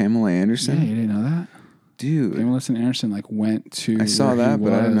fucking Pamela Anderson? Yeah, you didn't know that? Dude. Pamela Anderson like went to I saw that,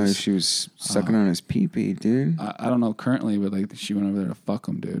 but I didn't know she was sucking on his pee-pee, dude. I don't know currently, but like she went over there to fuck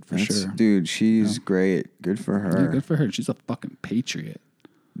him, dude, for sure. Dude, she's great. Good for her. Yeah, good for her. She's a fucking patriot.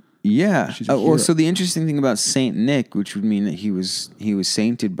 Yeah. So the interesting thing about Saint Nick, which would mean that he was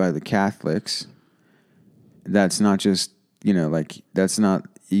sainted by the Catholics. That's not just, that's not,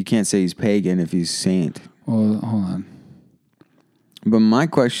 you can't say he's pagan if he's saint. Well, hold on. But my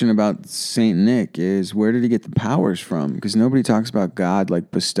question about Saint Nick is, where did he get the powers from? Because nobody talks about God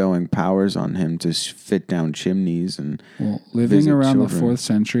like bestowing powers on him to fit down chimneys and living around the 4th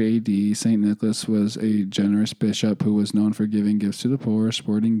century AD, Saint Nicholas was a generous bishop who was known for giving gifts to the poor,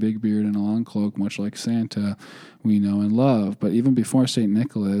 sporting big beard and a long cloak, much like Santa we know and love. But even before Saint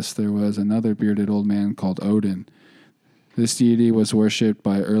Nicholas, there was another bearded old man called Odin. This deity was worshipped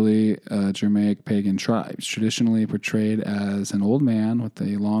by early Germanic pagan tribes, traditionally portrayed as an old man with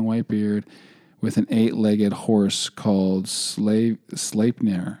a long white beard with an 8-legged horse called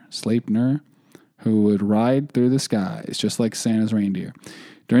Sleipnir, who would ride through the skies, just like Santa's reindeer.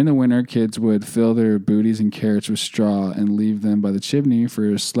 During the winter, kids would fill their booties and carrots with straw and leave them by the chimney for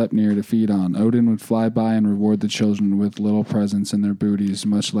Sleipnir to feed on. Odin would fly by and reward the children with little presents in their booties,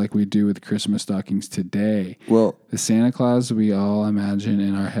 much like we do with Christmas stockings today. Well, the Santa Claus we all imagine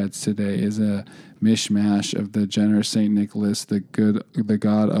in our heads today is a mishmash of the generous Saint Nicholas, the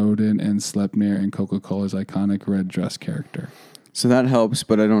god Odin, and Sleipnir, and Coca-Cola's iconic red dress character. So that helps,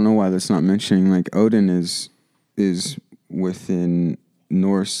 but I don't know why that's not mentioning. Like, Odin is within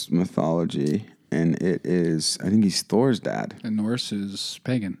Norse mythology, and it is, I think he's Thor's dad. And Norse is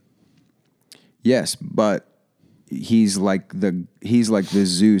pagan. Yes, but he's like the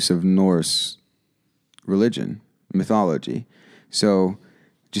Zeus of Norse religion, mythology. So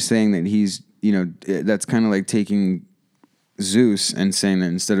just saying that he's, that's kind of like taking Zeus and saying that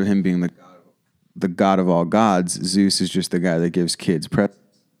instead of him being the god of all gods, Zeus is just the guy that gives kids presents.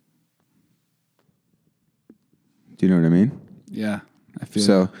 Do you know what I mean? Yeah. I feel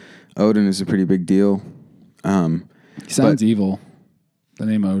so. Odin is a pretty big deal. He sounds evil. The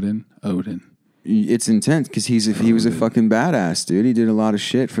name Odin. It's intense because he was a fucking badass, dude. He did a lot of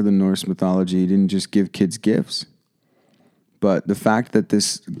shit for the Norse mythology. He didn't just give kids gifts. But the fact that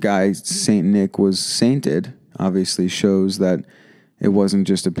this guy, Saint Nick, was sainted obviously shows that it wasn't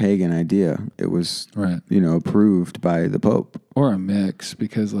just a pagan idea. It was, approved by the Pope. Or a mix,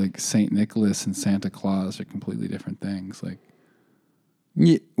 because like Saint Nicholas and Santa Claus are completely different things. Like,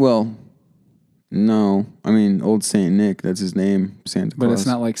 yeah, well, no. I mean, old Saint Nick, that's his name, Santa Claus. But it's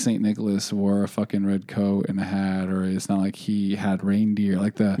not like Saint Nicholas wore a fucking red coat and a hat, or it's not like he had reindeer.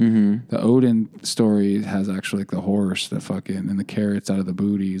 Like the Odin story has actually like the horse, the fucking, and the carrots out of the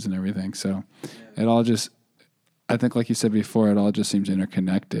booties and everything. So it all just, I think like you said before, it all just seems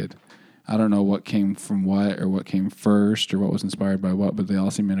interconnected. I don't know what came from what, or what came first, or what was inspired by what, but they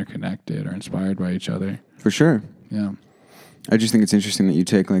all seem interconnected or inspired by each other. For sure. Yeah. I just think it's interesting that you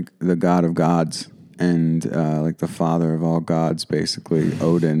take like the god of gods and like the father of all gods, basically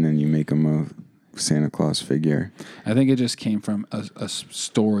Odin, and you make him a Santa Claus figure. I think it just came from a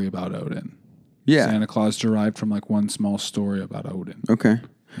story about Odin. Yeah. Santa Claus derived from like one small story about Odin. Okay.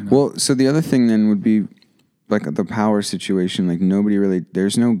 Well, so the other thing then would be like the power situation. Like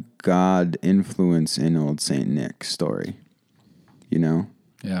there's no god influence in old Saint Nick's story,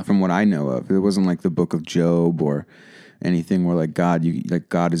 Yeah. From what I know of. It wasn't like the book of Job or anything where like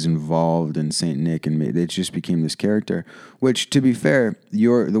God is involved in Saint Nick, and it just became this character. Which, to be fair,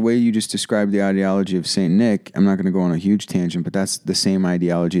 the way you just described the ideology of Saint Nick, I'm not going to go on a huge tangent, but that's the same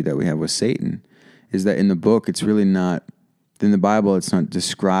ideology that we have with Satan. Is that in the book, it's really not. In the Bible, it's not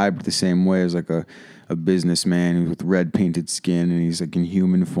described the same way as like a businessman who's with red painted skin and he's like in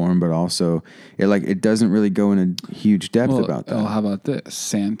human form, but also it doesn't really go in a huge depth about that. Oh, how about this?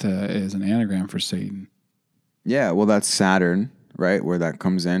 Santa is an anagram for Satan. Yeah, well, that's Saturn, right? Where that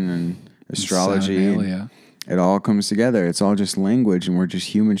comes in, and astrology. And it all comes together. It's all just language, and we're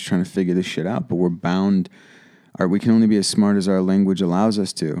just humans trying to figure this shit out. But we're bound. We can only be as smart as our language allows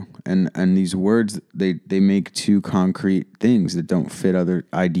us to. And these words, they make two concrete things that don't fit other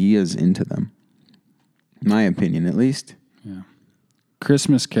ideas into them. In my opinion, at least. Yeah.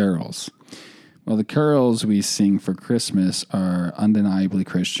 Christmas carols. Well, the carols we sing for Christmas are undeniably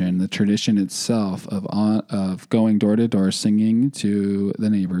Christian. The tradition itself of going door to door singing to the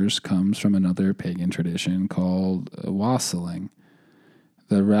neighbors comes from another pagan tradition called wassailing.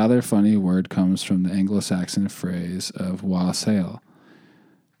 The rather funny word comes from the Anglo-Saxon phrase of wassail,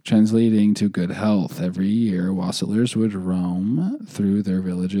 translating to good health. Every year, wassailers would roam through their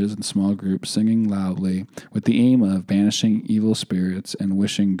villages in small groups, singing loudly with the aim of banishing evil spirits and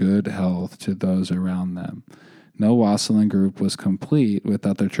wishing good health to those around them. No wassailing group was complete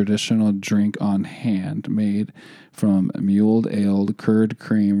without their traditional drink on hand, made from mulled ale, curd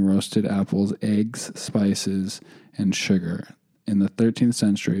cream, roasted apples, eggs, spices, and sugar. In the 13th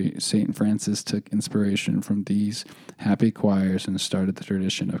century, St. Francis took inspiration from these happy choirs and started the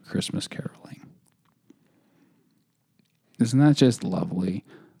tradition of Christmas caroling. Isn't that just lovely?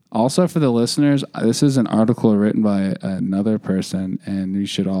 Also, for the listeners, this is an article written by another person, and you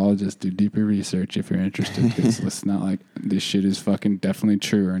should all just do deeper research if you're interested, because it's not like this shit is fucking definitely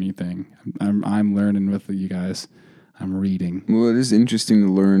true or anything. I'm learning with you guys. I'm reading. Well, it is interesting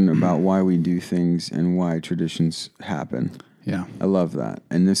to learn about why we do things and why traditions happen. Yeah. I love that.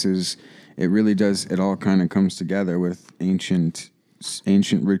 And it really does, it all kind of comes together with ancient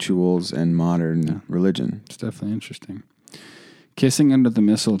rituals and modern religion. It's definitely interesting. Kissing under the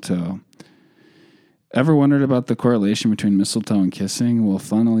mistletoe. Ever wondered about the correlation between mistletoe and kissing? Well,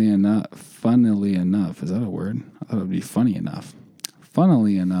 funnily enough, is that a word? I thought it would be funny enough.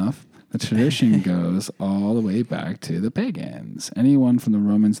 Funnily enough, The tradition goes all the way back to the pagans. Anyone from the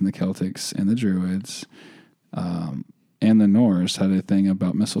Romans and the Celtics and the Druids and the Norse had a thing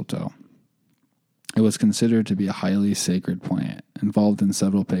about mistletoe. It was considered to be a highly sacred plant, involved in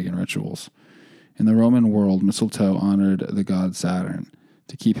several pagan rituals. In the Roman world, mistletoe honored the god Saturn.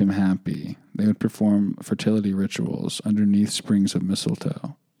 To keep him happy, they would perform fertility rituals underneath springs of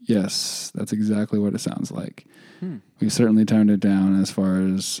mistletoe. Yes, that's exactly what it sounds like. We certainly toned it down as far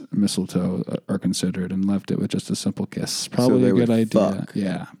as mistletoe are considered and left it with just a simple kiss. Probably a good idea. Fuck.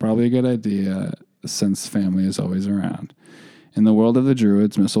 Yeah, probably a good idea since family is always around. In the world of the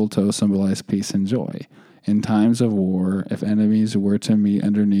Druids, mistletoe symbolized peace and joy. In times of war, if enemies were to meet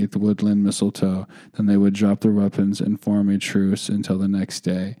underneath woodland mistletoe, then they would drop their weapons and form a truce until the next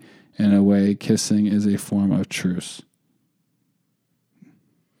day. In a way, kissing is a form of truce.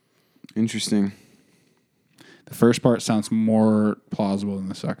 Interesting. The first part sounds more plausible than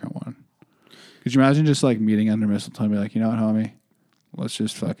the second one. Could you imagine just like meeting under mistletoe and be like, you know what, homie? Let's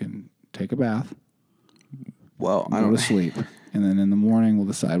just fucking take a bath. Well, I go don't to sleep. And then in the morning, we'll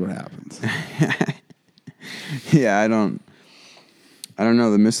decide what happens. Yeah, I don't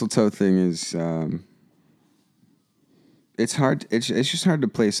know. The mistletoe thing is, it's hard. It's just hard to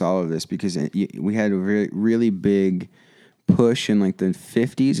place all of this because we had a really big push in like the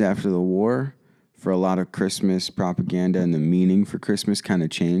 50s after the war for a lot of Christmas propaganda, and the meaning for Christmas kind of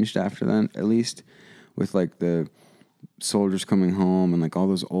changed after that, at least with like the soldiers coming home and like all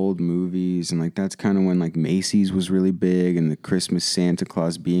those old movies. And like that's kind of when like Macy's was really big and the Christmas Santa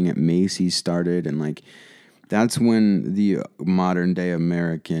Claus being at Macy's started. And like that's when the modern day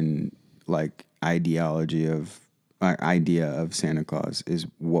American like idea of Santa Claus is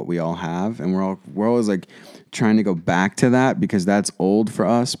what we all have. And we're always like trying to go back to that because that's old for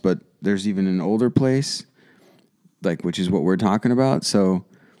us, but there's even an older place, like, which is what we're talking about. So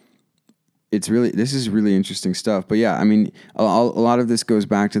this is really interesting stuff. But yeah, I mean, a lot of this goes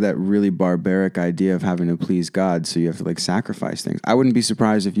back to that really barbaric idea of having to please God. So you have to like sacrifice things. I wouldn't be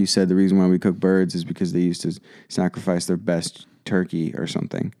surprised if you said the reason why we cook birds is because they used to sacrifice their best turkey or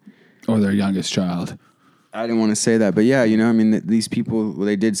something. Or their youngest child. I didn't want to say that, but yeah, you know, I mean, these people,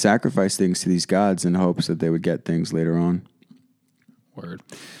 they did sacrifice things to these gods in hopes that they would get things later on. Word.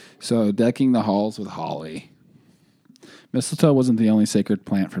 So decking the halls with holly. Mistletoe wasn't the only sacred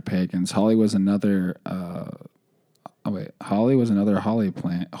plant for pagans. Holly was another. Holly was another holy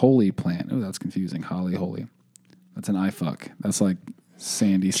plant. Oh, that's confusing. Holly, holy. That's an eye fuck. That's like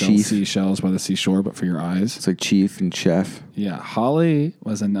sandy seashells by the seashore, but for your eyes. It's like chief and chef. Yeah, holly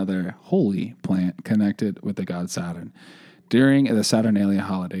was another holy plant connected with the god Saturn. During the Saturnalia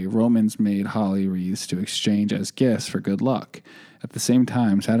holiday, Romans made holly wreaths to exchange as gifts for good luck. At the same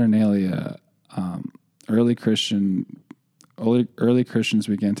time, Saturnalia, early Christians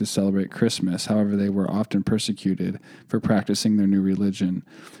began to celebrate Christmas. However, they were often persecuted for practicing their new religion.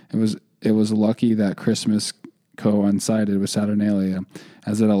 It was lucky that Christmas coincided with Saturnalia,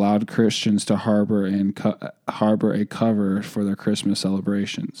 as it allowed Christians to harbor a cover for their Christmas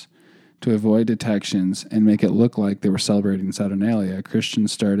celebrations. To avoid detections and make it look like they were celebrating Saturnalia,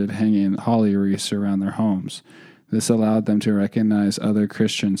 Christians started hanging holly wreaths around their homes. This allowed them to recognize other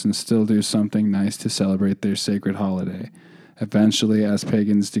Christians and still do something nice to celebrate their sacred holiday. Eventually, as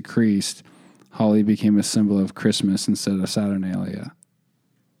pagans decreased, holly became a symbol of Christmas instead of Saturnalia.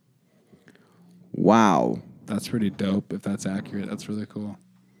 Wow. That's pretty dope. If that's accurate, that's really cool.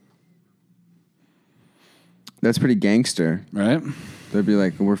 That's pretty gangster. Right? They'd be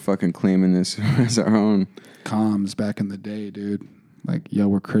like, we're fucking claiming this as our own. Comms back in the day, dude. Like, yo,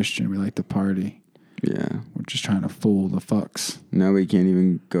 we're Christian. We like to party. Yeah. We're just trying to fool the fucks. Now we can't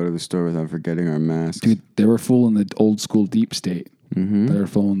even go to the store without forgetting our masks. Dude, they were fooling the old school deep state. Mm-hmm. They were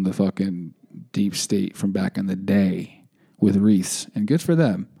fooling the fucking deep state from back in the day with wreaths. And good for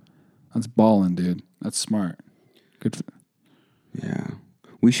them. That's balling, dude. That's smart. Good for Yeah.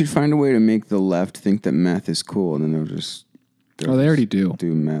 We should find a way to make the left think that meth is cool, and then they already do.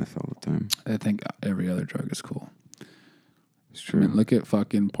 Do meth all the time. I think every other drug is cool. It's true. I mean, look at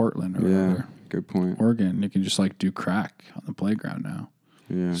fucking Portland or whatever. Good point. Oregon, you can just like do crack on the playground now.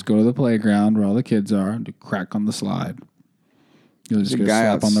 Yeah. Just go to the playground where all the kids are and do crack on the slide. You'll just get a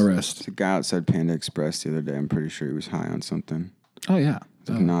slap on the wrist. There's a guy outside Panda Express the other day. I'm pretty sure he was high on something. Oh, yeah.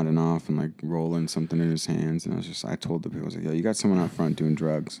 Like nodding off and like rolling something in his hands. And I told the people, I was like, yo, you got someone out front doing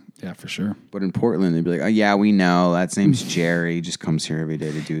drugs. Yeah, for sure. But in Portland, they'd be like, oh, yeah, we know. That name's Jerry. He just comes here every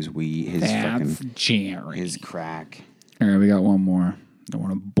day to do his weed, That's Jerry. His crack. All right, we got one more. Don't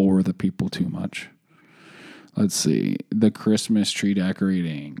want to bore the people too much. Let's see. The Christmas tree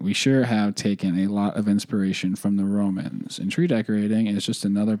decorating. We sure have taken a lot of inspiration from the Romans. And tree decorating is just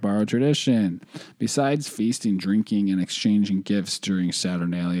another borrowed tradition. Besides feasting, drinking, and exchanging gifts during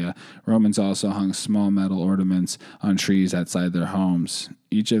Saturnalia, Romans also hung small metal ornaments on trees outside their homes.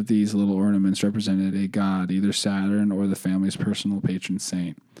 Each of these little ornaments represented a god, either Saturn or the family's personal patron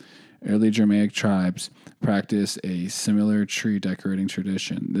saint. Early Germanic tribes practiced a similar tree decorating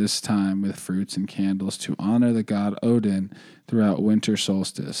tradition, this time with fruits and candles to honor the god Odin throughout winter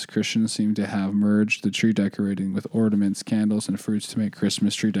solstice. Christians seem to have merged the tree decorating with ornaments, candles, and fruits to make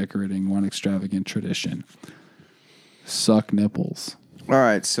Christmas tree decorating one extravagant tradition. Suck nipples. All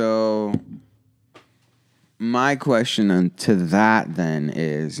right, so my question to that then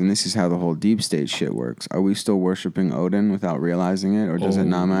is, and this is how the whole deep state shit works, are we still worshiping Odin without realizing it, or does it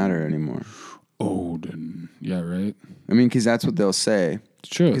not matter anymore? Odin. Yeah, right? I mean, because that's what they'll say. It's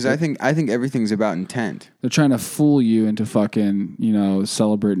true. Because I think everything's about intent. They're trying to fool you into fucking,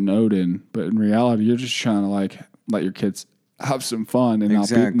 celebrating Odin, but in reality, you're just trying to, let your kids have some fun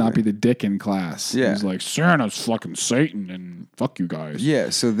and not be the dick in class. Yeah. He's like, Santa's fucking Satan and fuck you guys. Yeah,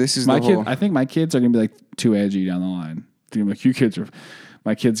 so this is I think my kids are going to be too edgy down the line.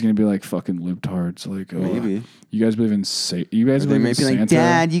 My kid's going to be fucking libtards. Maybe. You guys believe in Satan? You guys believe in Santa?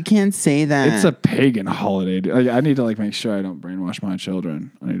 Dad, you can't say that. It's a pagan holiday. I need to make sure I don't brainwash my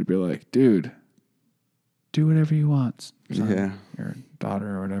children. I need to be like, dude, do whatever you want. Son, your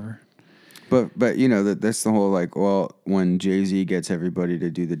daughter or whatever. But that's the whole when Jay-Z gets everybody to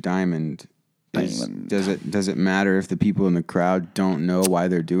do the diamond, does it matter if the people in the crowd don't know why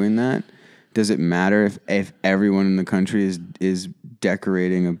they're doing that? Does it matter if everyone in the country is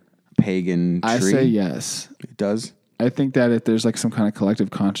decorating a pagan tree? I say yes. It does? I think that if there's some kind of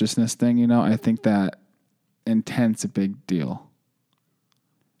collective consciousness thing, I think that intent's a big deal.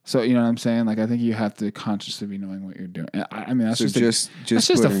 So, you know what I'm saying? I think you have to consciously be knowing what you're doing. I mean, that's just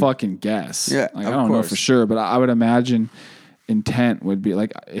a fucking guess. Yeah, I don't know for sure, but I would imagine intent would be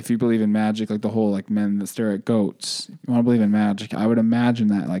if you believe in magic, the whole men that stare at goats. If you want to believe in magic, I would imagine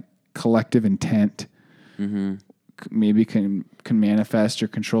that collective intent maybe can manifest or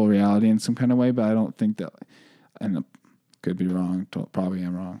control reality in some kind of way, but I don't think that, and could be wrong. Probably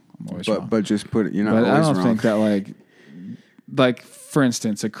am wrong. I'm always wrong. But just put it, but I don't think that for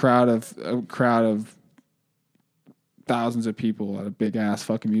instance, a crowd of thousands of people at a big ass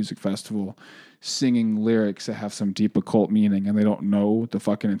fucking music festival singing lyrics that have some deep occult meaning and they don't know the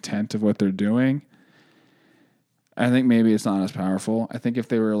fucking intent of what they're doing. I think maybe it's not as powerful. I think if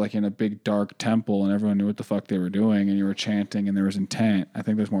they were in a big dark temple and everyone knew what the fuck they were doing and you were chanting and there was intent, I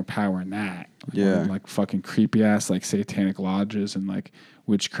think there's more power in that. Fucking creepy ass satanic lodges and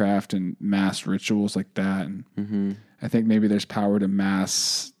witchcraft and mass rituals like that. And I think maybe there's power to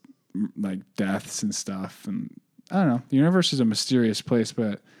mass deaths and stuff. And I don't know. The universe is a mysterious place,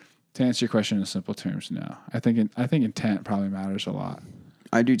 but to answer your question in simple terms, no. I think intent probably matters a lot.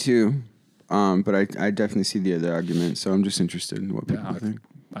 I do too. But I definitely see the other argument, so I'm just interested in what people think.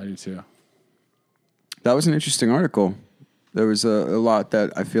 I do too. That was an interesting article. There was a lot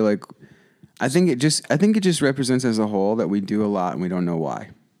that I feel I think it just represents as a whole that we do a lot and we don't know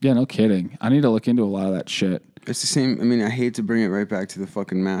why. Yeah, no kidding. I need to look into a lot of that shit. It's the same. I mean, I hate to bring it right back to the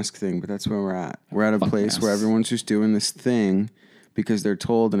fucking mask thing, but that's where we're at. We're at a place where everyone's just doing this thing because they're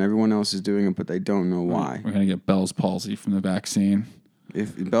told and everyone else is doing it, but they don't know why. We're going to get Bell's palsy from the vaccine. I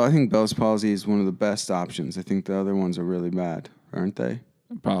think Bell's palsy is one of the best options. I think the other ones are really bad, aren't they?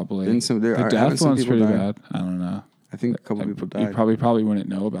 Probably. The death one's pretty bad. I don't know. I think a couple people died. You probably wouldn't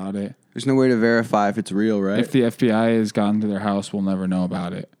know about it. There's no way to verify if it's real, right? If the FBI has gone to their house, we'll never know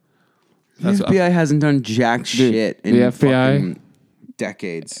about it. The FBI hasn't done jack shit in the FBI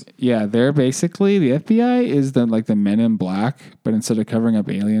decades. Yeah, they're basically, the FBI is the Men in Black, but instead of covering up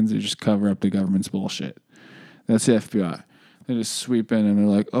aliens, they just cover up the government's bullshit. That's the FBI. They just sweep in and they're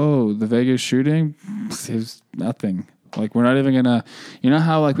like, oh, the Vegas shooting is nothing. We're not even gonna,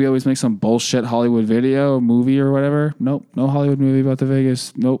 how we always make some bullshit Hollywood movie or whatever? Nope, no Hollywood movie about the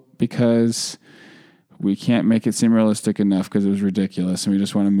Vegas. Nope, because we can't make it seem realistic enough because it was ridiculous and we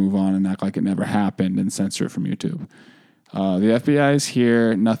just want to move on and act like it never happened and censor it from YouTube. The FBI is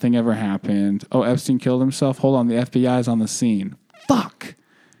here. Nothing ever happened. Oh, Epstein killed himself? Hold on, the FBI is on the scene. Fuck!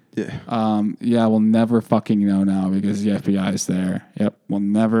 Yeah. We'll never fucking know now because the FBI is there. Yep, we'll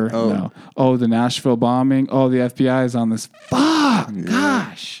never know. Oh, the Nashville bombing. Oh, the FBI is on this. Fuck! Yeah.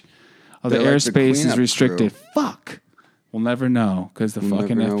 Gosh! Oh, the airspace is restricted. Crew. Fuck! We'll never know because the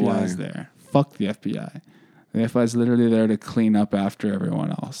fucking FBI is there. Fuck the FBI. The FBI is literally there to clean up after everyone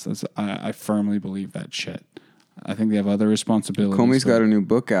else. I firmly believe that shit. I think they have other responsibilities. Comey's got a new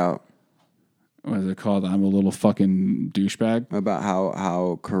book out. what is it called? I'm a little fucking douchebag. About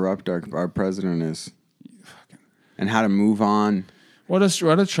how corrupt our president is. And how to move on. What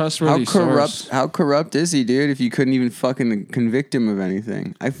a trustworthy source. How corrupt is he, dude? If you couldn't even fucking convict him of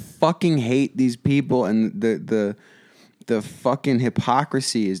anything. I fucking hate these people, and the fucking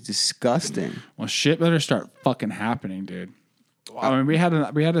hypocrisy is disgusting. Well, shit better start fucking happening, dude. I mean, we had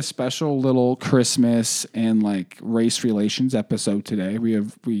a special little Christmas and like race relations episode today. We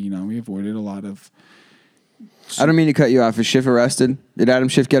avoided a lot of. I don't mean to cut you off. Is Schiff arrested? Did Adam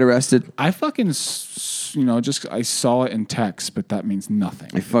Schiff get arrested? I fucking, I saw it in text, but that means nothing.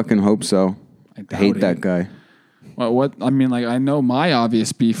 I fucking hope so. I hate that guy. Well, what I mean, like I know my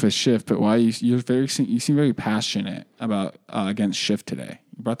obvious beef with Schiff, but why you seem very passionate about against Schiff today?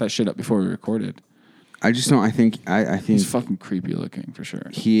 You brought that shit up before we recorded. I just don't. I think he's fucking creepy looking for sure.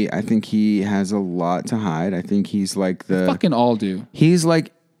 I think he has a lot to hide. I think he's like they fucking all do. He's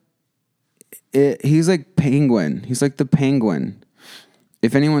like Penguin. He's like the Penguin.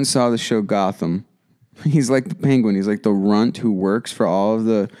 If anyone saw the show Gotham, he's like the Penguin. He's like the runt who works for all of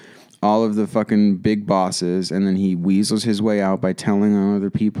the fucking big bosses, and then he weasels his way out by telling on other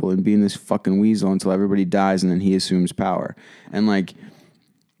people and being this fucking weasel until everybody dies, and then he assumes power. And like,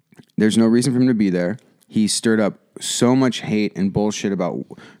 there's no reason for him to be there. He stirred up so much hate and bullshit about,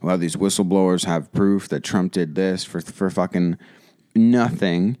 well, these whistleblowers have proof that Trump did this for fucking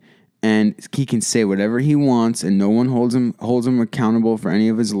nothing. And he can say whatever he wants, and no one holds him accountable for any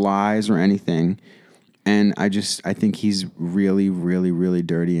of his lies or anything. And I think he's really, really, really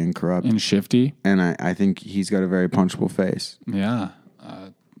dirty and corrupt. And shifty. And I think he's got a very punchable face. Yeah. I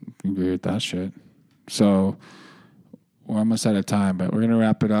agree with that shit. So we're almost out of time, but we're going to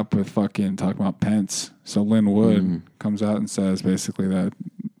wrap it up with fucking talking about Pence. So Lynn Wood comes out and says basically that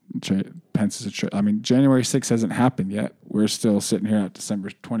Pence is January 6th hasn't happened yet. We're still sitting here at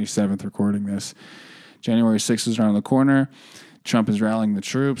December 27th recording this. January 6th is around the corner. Trump is rallying the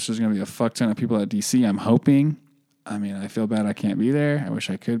troops. There's going to be a fuck ton of people at D.C., I'm hoping. I mean, I feel bad I can't be there. I wish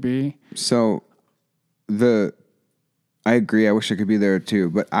I could be. So I agree. I wish I could be there too.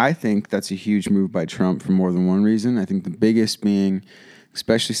 But I think that's a huge move by Trump for more than one reason. I think the biggest being,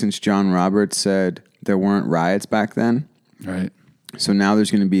 especially since John Roberts said there weren't riots back then. Right. So now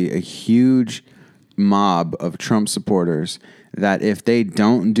there's going to be a huge mob of Trump supporters that if they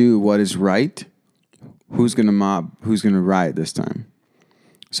don't do what is right, who's going to riot this time?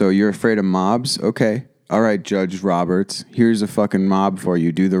 So you're afraid of mobs? Okay. All right, Judge Roberts, here's a fucking mob for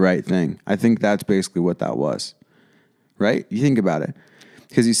you. Do the right thing. I think that's basically what that was. Right? You think about it.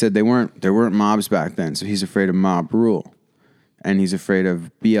 Because he said there weren't mobs back then, so he's afraid of mob rule. And he's afraid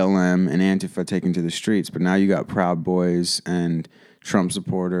of BLM and Antifa taking to the streets. But now you got Proud Boys and Trump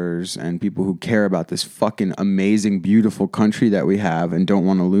supporters and people who care about this fucking amazing, beautiful country that we have and don't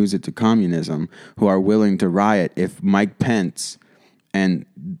want to lose it to communism, who are willing to riot if Mike Pence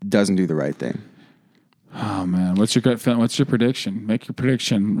doesn't do the right thing. Oh, man. What's your gut feeling? What's your prediction? Make your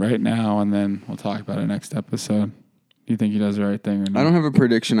prediction right now, and then we'll talk about it next episode. Do you think he does the right thing or not? I don't have a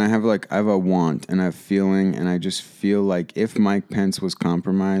prediction. I have a want and a feeling, and I just feel like if Mike Pence was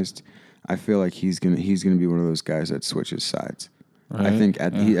compromised, I feel like he's gonna be one of those guys that switches sides. Right? I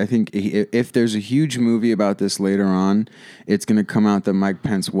think if there's a huge movie about this later on, it's gonna come out that Mike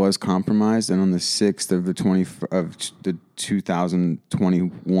Pence was compromised, and on the 6th of the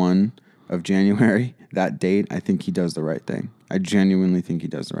 2021 of January, that date, I think he does the right thing. I genuinely think he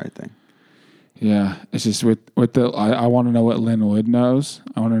does the right thing. Yeah, it's just I want to know what Lynn Wood knows.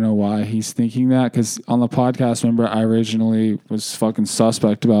 I want to know why he's thinking that, because on the podcast, remember, I originally was fucking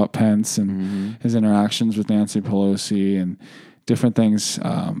suspect about Pence and his interactions with Nancy Pelosi and different things,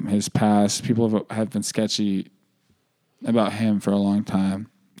 his past. People have been sketchy about him for a long time.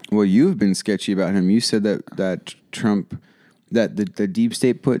 Well, you've been sketchy about him. You said that Trump, that the deep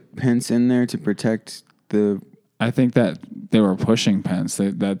state put Pence in there to protect the... I think that they were pushing Pence.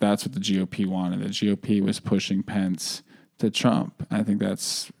 That's what the GOP wanted. The GOP was pushing Pence to Trump. I think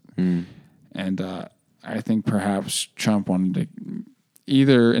that's... And I think perhaps Trump wanted to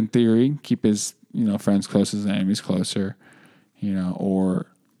either, in theory, keep his friends close, his enemies closer, or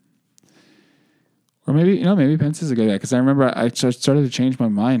maybe Pence is a good guy. Because I remember I started to change my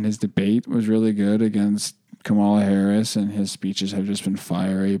mind. His debate was really good against Kamala Harris, and his speeches have just been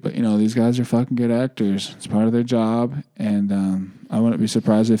fiery. But these guys are fucking good actors. It's part of their job, and I wouldn't be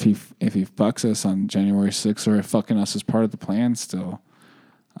surprised if he fucks us on January 6th, or if fucking us is part of the plan still.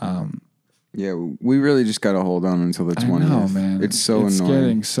 Yeah, we really just got to hold on until the 20th. I know, man. It's annoying. It's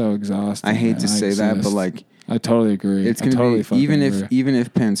getting so exhausting. I hate to say that, but I totally agree. It's going to be even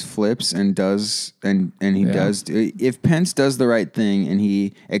if Pence flips and does and he does, if Pence does the right thing and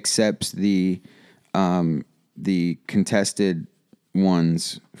he accepts the the contested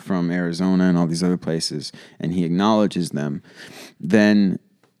ones from Arizona and all these other places, and he acknowledges them, then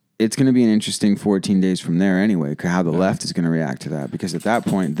it's going to be an interesting 14 days from there anyway, how the left is going to react to that, because at that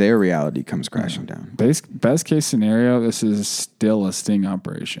point, their reality comes crashing down. Best case scenario, this is still a sting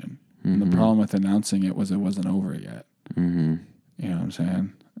operation. And the problem with announcing it was it wasn't over yet. Mm-hmm. You know what I'm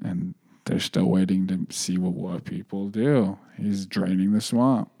saying? And they're still waiting to see what people do. He's draining the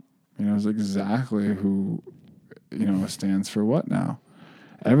swamp. He knows exactly who, stands for what now.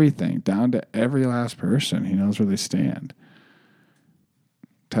 Everything, down to every last person. He knows where they stand.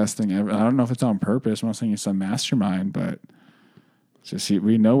 Testing I don't know if it's on purpose. I'm not saying it's some mastermind, but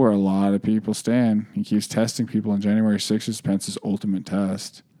we know where a lot of people stand. He keeps testing people, and January 6th is Pence's ultimate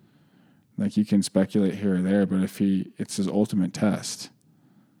test. Like, you can speculate here or there, but it's his ultimate test.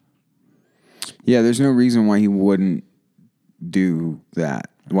 Yeah, there's no reason why he wouldn't do that,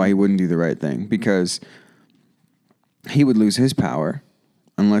 why he wouldn't do the right thing, because he would lose his power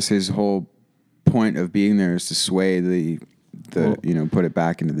unless his whole point of being there is to sway put it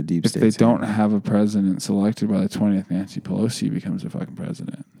back into the deep state. If they don't have a president selected by the 20th, Nancy Pelosi becomes the fucking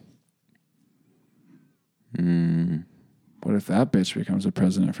president. What if that bitch becomes a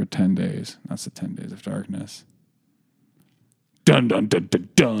president for 10 days? That's the 10 days of darkness. Dun, dun, dun, dun,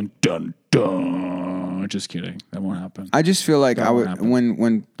 dun, dun, dun. Just kidding. That won't happen. I just feel like that won't happen.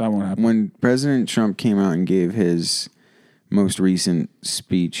 When President Trump came out and gave his most recent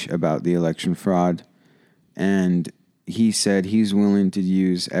speech about the election fraud, and he said he's willing to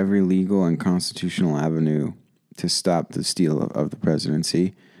use every legal and constitutional avenue to stop the steal of the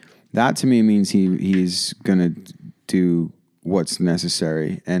presidency. That to me means he's going to do what's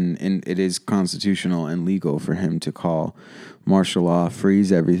necessary, and it is constitutional and legal for him to call martial law,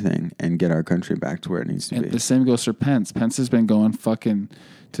 freeze everything, and get our country back to where it needs to be. The same goes for Pence. Pence has been going fucking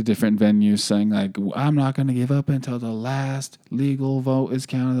to different venues saying, like, I'm not going to give up until the last legal vote is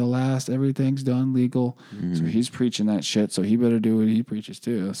counted, everything's done legal. Mm-hmm. So he's preaching that shit, so he better do what he preaches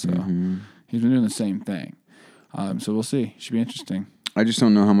too. So he's been doing the same thing. So we'll see. Should be interesting. I just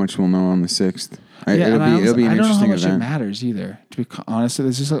don't know how much we'll know on the 6th. It'll be an interesting event. I don't know how much it matters either. To be honest,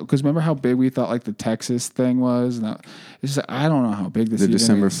 it's just because remember how big we thought like the Texas thing was. And it's just I don't know how big this. The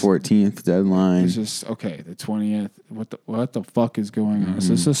December 14th deadline. It's just okay. The 20th. What the fuck is going on? Is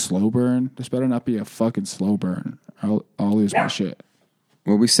this a slow burn? This better not be a fucking slow burn. I'll lose my shit.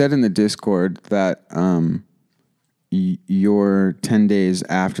 Well, we said in the Discord that you're 10 days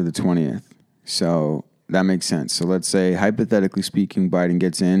after the 20th, so. That makes sense. So let's say, hypothetically speaking, Biden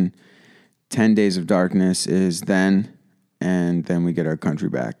gets in. 10 days of darkness is then, and then we get our country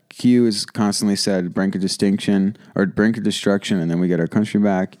back. Q is constantly said, brink of destruction, and then we get our country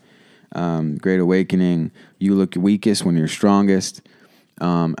back. Great awakening. You look weakest when you're strongest.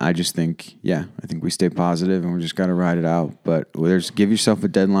 I just think, I think we stay positive, and we just got to ride it out. But give yourself a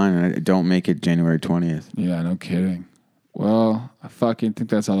deadline, and don't make it January 20th. Yeah, no kidding. Well, I fucking think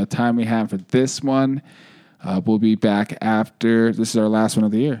that's all the time we have for this one. We'll be back after. This is our last one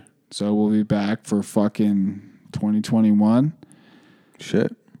of the year. So we'll be back for fucking 2021.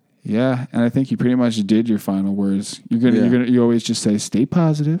 Shit. Yeah, and I think you pretty much did your final words. You always just say stay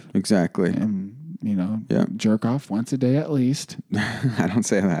positive. Exactly. And jerk off once a day at least. I don't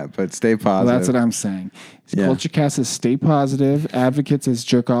say that, but stay positive. Well, that's what I'm saying. Culture Cast says stay positive. Advocate says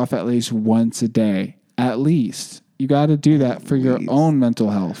jerk off at least once a day. At least. You got to do that for your own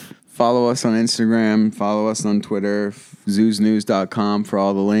mental health. Follow us on Instagram. Follow us on Twitter. ZeusNews.com for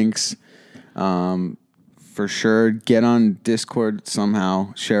all the links. For sure, get on Discord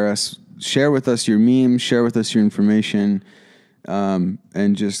somehow. Share with us your memes. Share with us your information.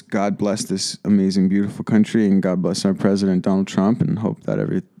 And just God bless this amazing, beautiful country, and God bless our president, Donald Trump, and hope that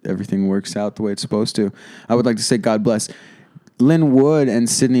everything works out the way it's supposed to. I would like to say God bless Lynn Wood and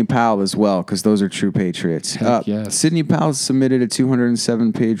Sidney Powell as well, because those are true patriots. Yes. Sidney Powell submitted a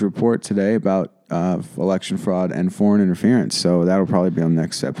 207-page report today about election fraud and foreign interference, so that'll probably be on the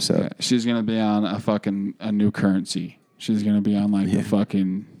next episode. Yeah, she's going to be on a new currency. She's going to be on the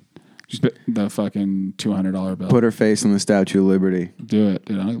fucking $200 bill. Put her face on the Statue of Liberty. Do it.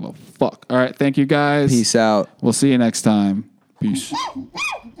 Dude, I don't give a fuck. All right, thank you guys. Peace out. We'll see you next time. Peace.